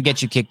think it's going to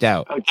get you kicked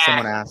out. Okay.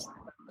 Someone asked.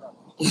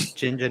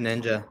 Ginger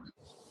Ninja.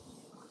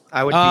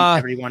 I would beat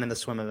everyone in the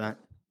swim event.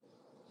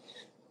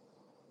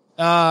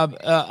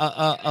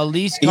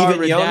 Elise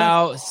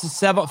Carradau,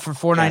 Sevon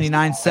for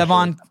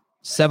 $4.99.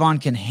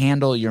 Sevon can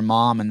handle your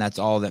mom, and that's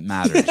all that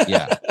matters.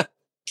 Yeah.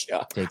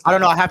 I don't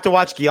know. I have to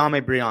watch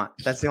Guillaume Briant.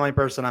 That's the only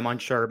person I'm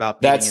unsure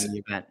about beating in the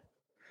event.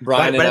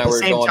 Brian but and I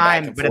were going back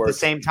and forth. But at the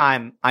same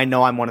time, I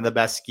know I'm one of the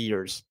best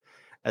skiers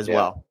as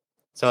well.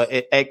 So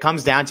it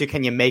comes down to,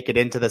 can you make it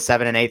into the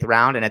 7th and 8th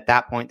round? And at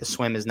that point, the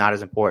swim is not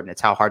as important.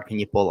 It's how hard can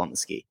you pull on the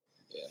ski.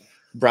 Yeah.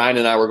 Brian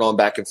and I were going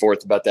back and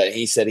forth about that.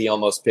 He said he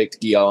almost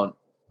picked Guillaume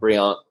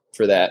Briant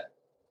for that.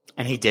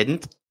 And he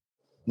didn't?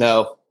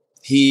 No.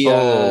 He,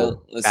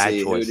 let's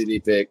see, choice. Who did he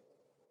pick?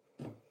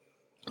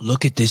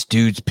 Look at this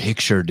dude's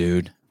picture,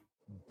 dude.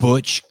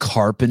 Butch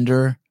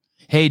Carpenter.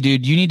 Hey,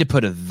 dude, you need to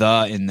put a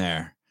 "the" in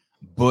there.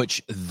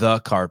 Butch the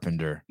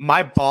Carpenter.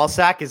 My ball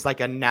sack is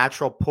like a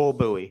natural pull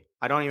buoy.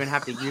 I don't even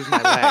have to use my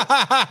legs.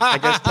 I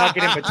just tuck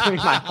it in between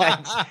my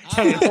legs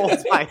and it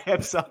holds my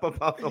hips up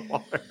above the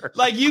water.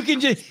 Like he can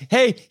just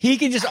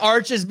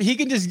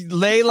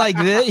lay like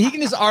this. He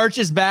can just arch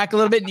his back a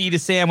little bit and eat a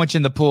sandwich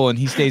in the pool and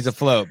he stays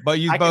afloat. But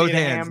use both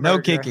hands. No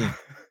kicking.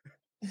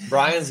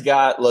 Brian's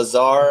got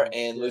Lazar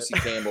and Lucy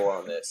Campbell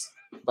on this,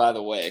 by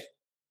the way.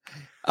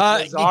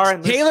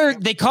 Taylor,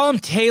 they call him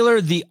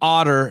Taylor the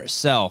Otter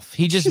Self.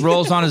 He just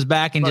rolls on his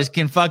back and just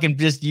can fucking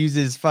just use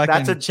his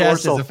fucking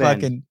chest as a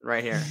fucking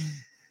right here.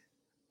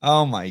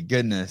 Oh my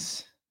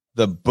goodness,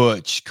 the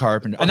Butch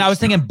Carpenter. And I was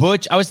thinking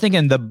Butch. I was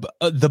thinking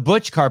the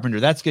Butch Carpenter.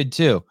 That's good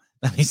too.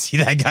 Let me see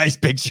that guy's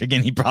picture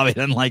again. He probably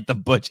doesn't like the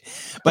Butch,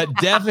 but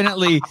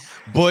definitely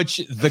Butch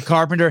the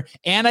Carpenter.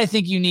 And I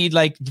think you need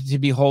like to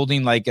be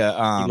holding like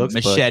a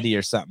machete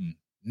or something.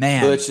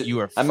 Man, Butch, you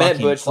are I met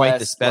Butch quite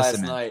the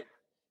specimen. Last night.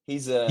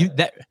 He's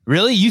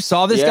really? You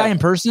saw this guy in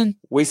person?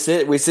 We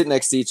sit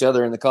next to each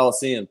other in the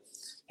Coliseum.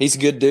 He's a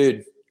good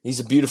dude. He's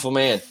a beautiful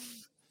man.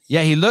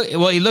 Yeah, he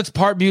looks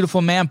part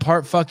beautiful man,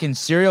 part fucking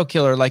serial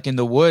killer, like in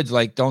the woods,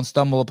 like don't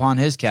stumble upon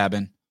his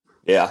cabin.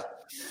 Yeah.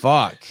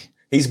 Fuck.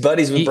 He's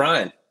buddies with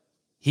Brian.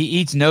 He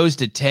eats nose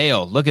to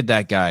tail. Look at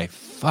that guy.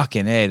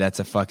 Fucking A, that's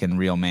a fucking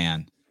real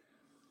man.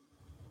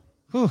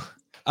 Whew.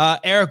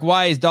 Eric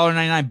Y is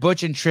 $1.99.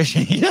 Butch and Trish.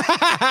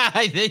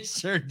 They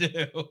sure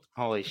do.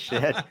 Holy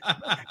shit.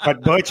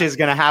 But Butch is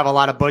going to have a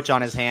lot of Butch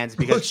on his hands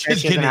because Butch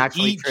Trish isn't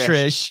actually eat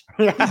Trish.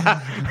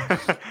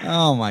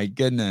 Oh, my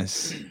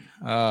goodness.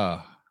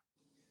 Oh.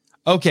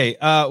 Okay.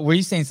 Were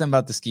you saying something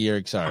about the ski,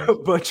 Eric? Sorry.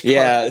 Butch.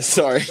 Yeah,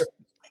 sorry.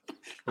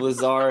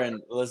 Lazar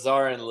and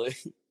Lee.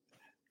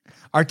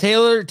 Are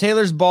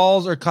Taylor's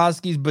balls or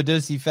Koski's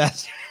Badusi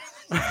faster?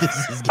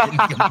 This is getting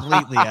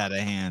completely out of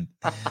hand.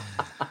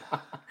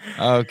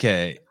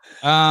 Okay.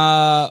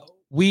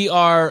 We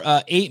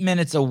are 8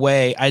 minutes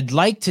away. I'd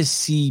like to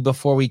see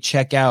before we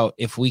check out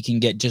if we can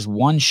get just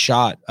one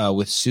shot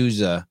with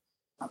Souza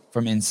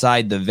from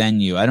inside the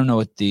venue. I don't know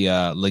what the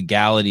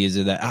legality is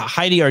of that.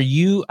 Heidi,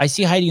 I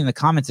see Heidi in the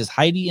comments. Is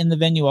Heidi in the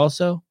venue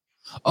also?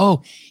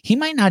 Oh, he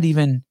might not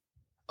even.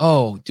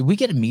 Oh, did we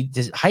get a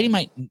media? Heidi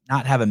might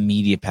not have a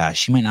media pass.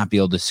 She might not be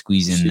able to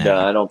squeeze in there.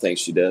 I don't think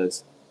she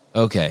does.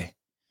 Okay.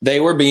 They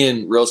were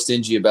being real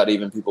stingy about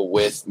even people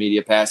with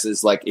media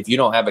passes. Like, if you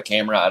don't have a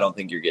camera, I don't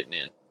think you're getting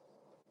in.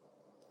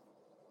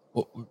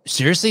 Well,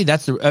 seriously?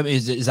 That's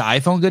is the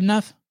iPhone good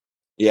enough?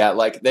 Yeah,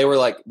 like they were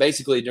like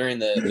basically during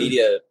the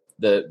media,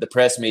 the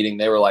press meeting,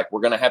 they were like, we're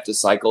going to have to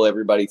cycle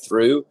everybody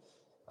through.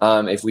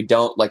 If you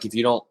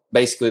don't,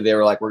 basically they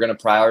were like, we're going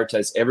to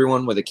prioritize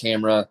everyone with a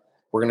camera.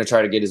 We're going to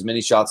try to get as many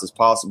shots as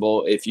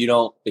possible. If you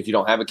don't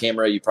have a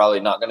camera, you're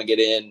probably not going to get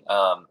in.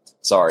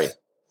 Sorry.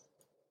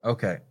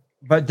 Okay.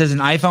 But does an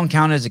iPhone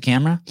count as a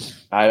camera?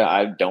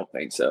 I don't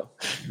think so.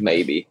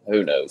 Maybe.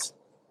 Who knows?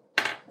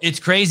 It's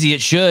crazy.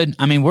 It should.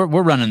 I mean, we're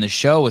running the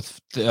show with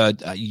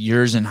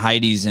yours and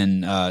Heidi's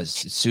and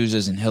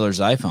Sousa's and Hiller's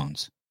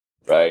iPhones.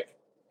 Right.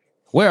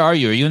 Where are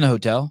you? Are you in the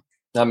hotel?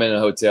 I'm in a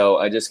hotel.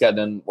 I just got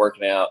done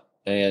working out,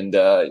 and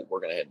we're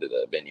gonna head to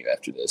the venue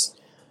after this.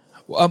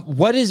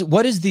 What is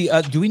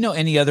the? Do we know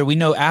any other? We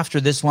know after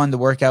this one, the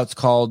workout's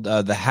called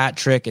the hat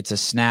trick. It's a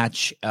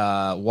snatch,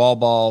 wall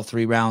ball,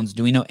 3 rounds.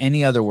 Do we know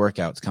any other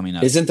workouts coming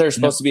up? Isn't there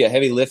supposed to be a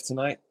heavy lift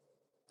tonight?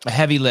 A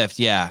heavy lift,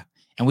 yeah.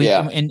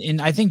 And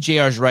and I think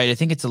JR's right. I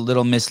think it's a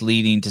little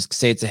misleading to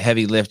say it's a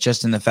heavy lift,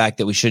 just in the fact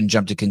that we shouldn't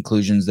jump to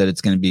conclusions that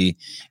it's going to be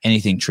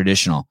anything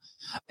traditional.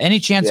 Any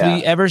chance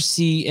we ever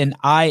see an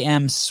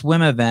IM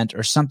swim event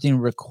or something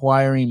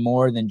requiring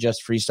more than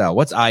just freestyle?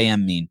 What's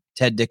IM mean?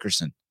 Ted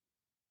Dickerson.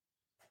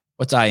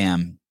 What's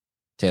IM,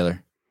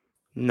 Taylor?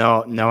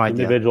 No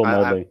idea. Individual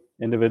medley.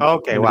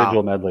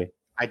 Individual medley.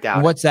 I doubt.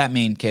 And what's that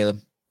mean,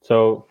 Caleb?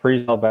 So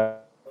freestyle,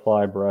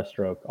 butterfly,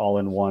 breaststroke, all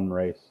in one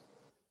race.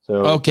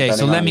 So okay,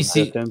 so let me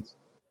see. Distance,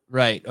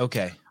 right.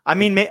 Okay. I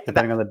mean,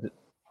 depending on the.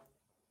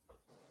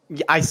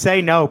 I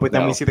say no, but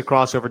then we see the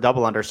crossover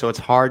double under, so it's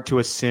hard to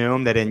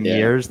assume that in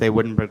years they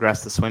wouldn't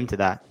progress the swim to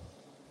that.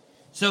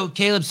 So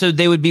Caleb, so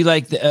they would be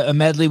like a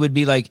medley would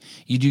be like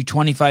you do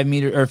 25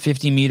 meters or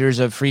 50 meters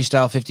of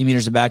freestyle, 50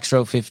 meters of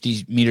backstroke,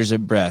 50 meters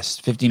of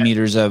breast, 50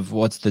 meters of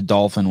what's the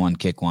dolphin one,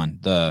 kick one,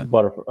 the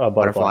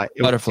butterfly.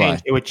 Butterfly.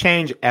 It would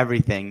change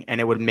everything, and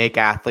it would make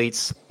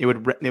athletes. It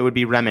would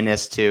be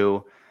reminiscent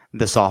to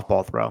the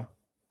softball throw.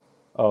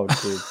 Oh,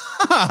 dude.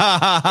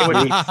 It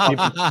would be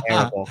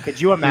terrible. Could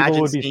you imagine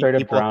people would be straight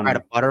up drowning. Try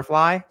to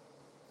butterfly?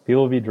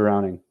 People would be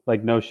drowning.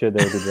 Like, no shit,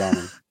 they would be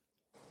drowning.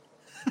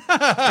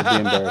 It'd be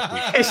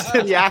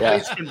embarrassing. The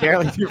athletes can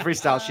barely do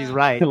freestyle. She's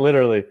right.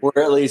 Literally.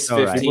 We're at least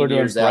 15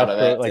 years out of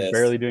that. Like,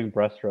 barely doing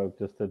breaststroke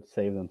just to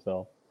save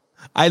themselves.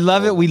 I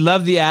love it. We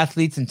love the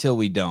athletes until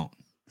we don't.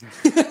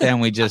 Then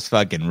we just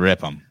fucking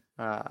rip them.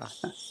 I'm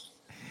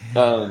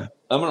going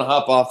to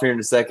hop off here in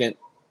a second.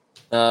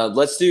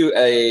 Let's do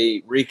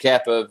a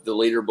recap of the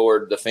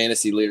leaderboard, the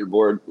fantasy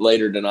leaderboard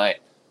later tonight.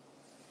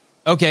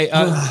 Okay.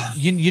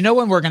 You know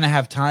when we're going to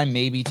have time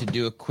maybe to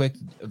do a quick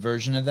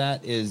version of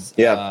that is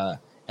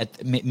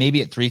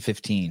maybe at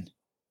 3:15.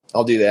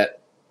 I'll do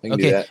that. I can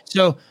do that.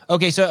 So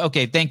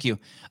thank you.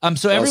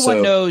 So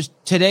everyone knows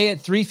today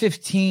at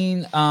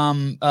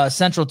 3:15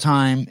 Central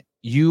Time,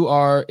 you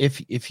are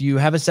if you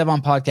have a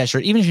Sevon podcast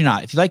shirt, even if you're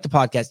not, if you like the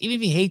podcast, even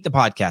if you hate the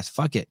podcast,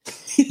 fuck it.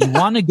 You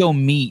want to go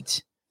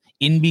meet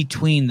in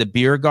between the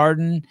beer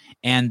garden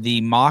and the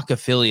mock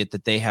affiliate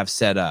that they have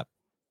set up.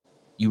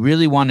 You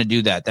really want to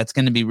do that. That's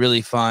going to be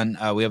really fun.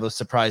 We have a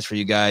surprise for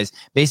you guys.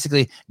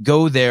 Basically,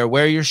 go there,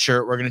 wear your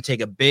shirt. We're going to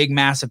take a big,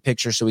 massive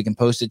picture so we can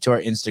post it to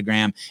our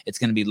Instagram. It's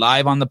going to be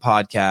live on the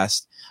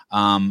podcast.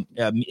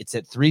 It's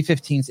at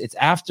 3:15. It's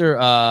after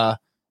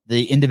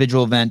the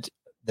individual event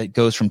that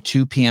goes from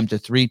 2 p.m. to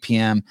 3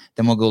 p.m.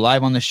 Then we'll go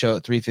live on the show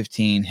at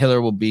 3:15.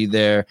 Hiller will be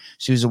there.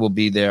 Sousa will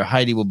be there.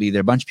 Heidi will be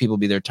there. A bunch of people will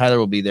be there. Tyler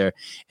will be there.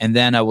 And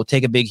then we'll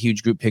take a big,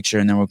 huge group picture,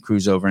 and then we'll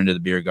cruise over into the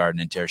beer garden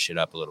and tear shit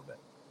up a little bit.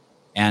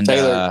 And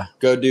Taylor,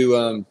 go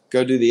do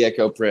the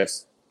Echo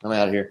Press. I'm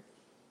out of here.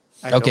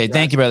 Okay,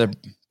 thank you, brother.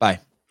 Bye.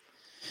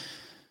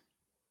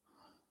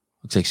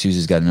 Looks like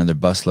Sousa's got another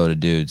busload of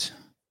dudes.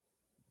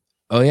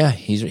 Oh yeah,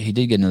 he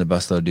did get another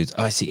busload of dudes.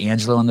 Oh, I see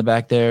Angelo in the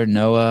back there.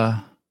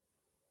 Noah.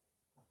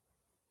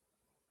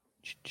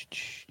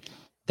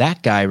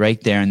 That guy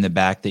right there in the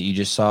back that you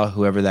just saw,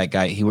 whoever that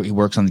guy, he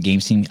works on the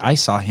games team. I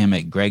saw him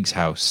at Greg's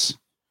house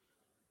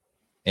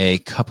a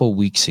couple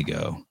weeks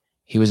ago.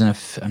 He was I'm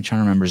trying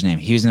to remember his name.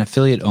 He was an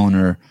affiliate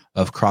owner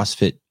of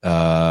CrossFit.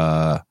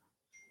 Was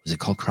it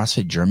called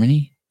CrossFit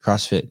Germany?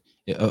 CrossFit.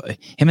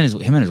 Him and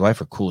his wife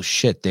are cool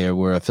shit. They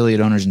were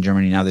affiliate owners in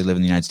Germany. Now they live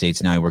in the United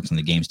States. Now he works on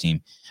the games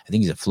team. I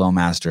think he's a flow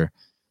master.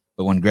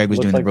 But when Greg was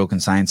doing the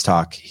Broken Science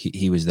talk,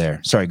 he was there.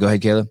 Sorry, go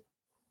ahead, Caleb.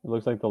 It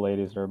looks like the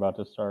ladies are about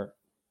to start.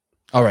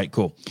 All right,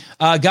 cool.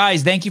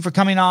 Guys, thank you for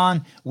coming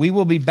on. We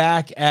will be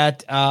back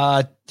at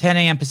 10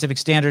 a.m. Pacific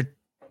Standard.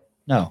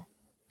 No,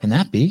 can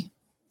that be?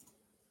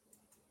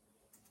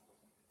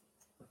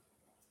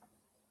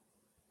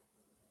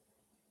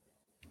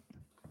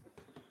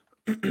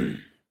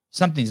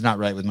 Something's not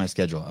right with my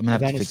schedule. I'm gonna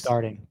have to fix.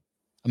 I'm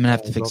gonna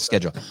have to fix the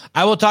schedule.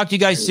 I will talk to you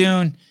guys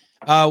soon.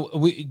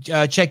 We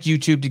check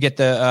YouTube to get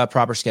the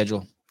proper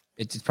schedule.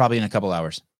 It's probably in a couple hours.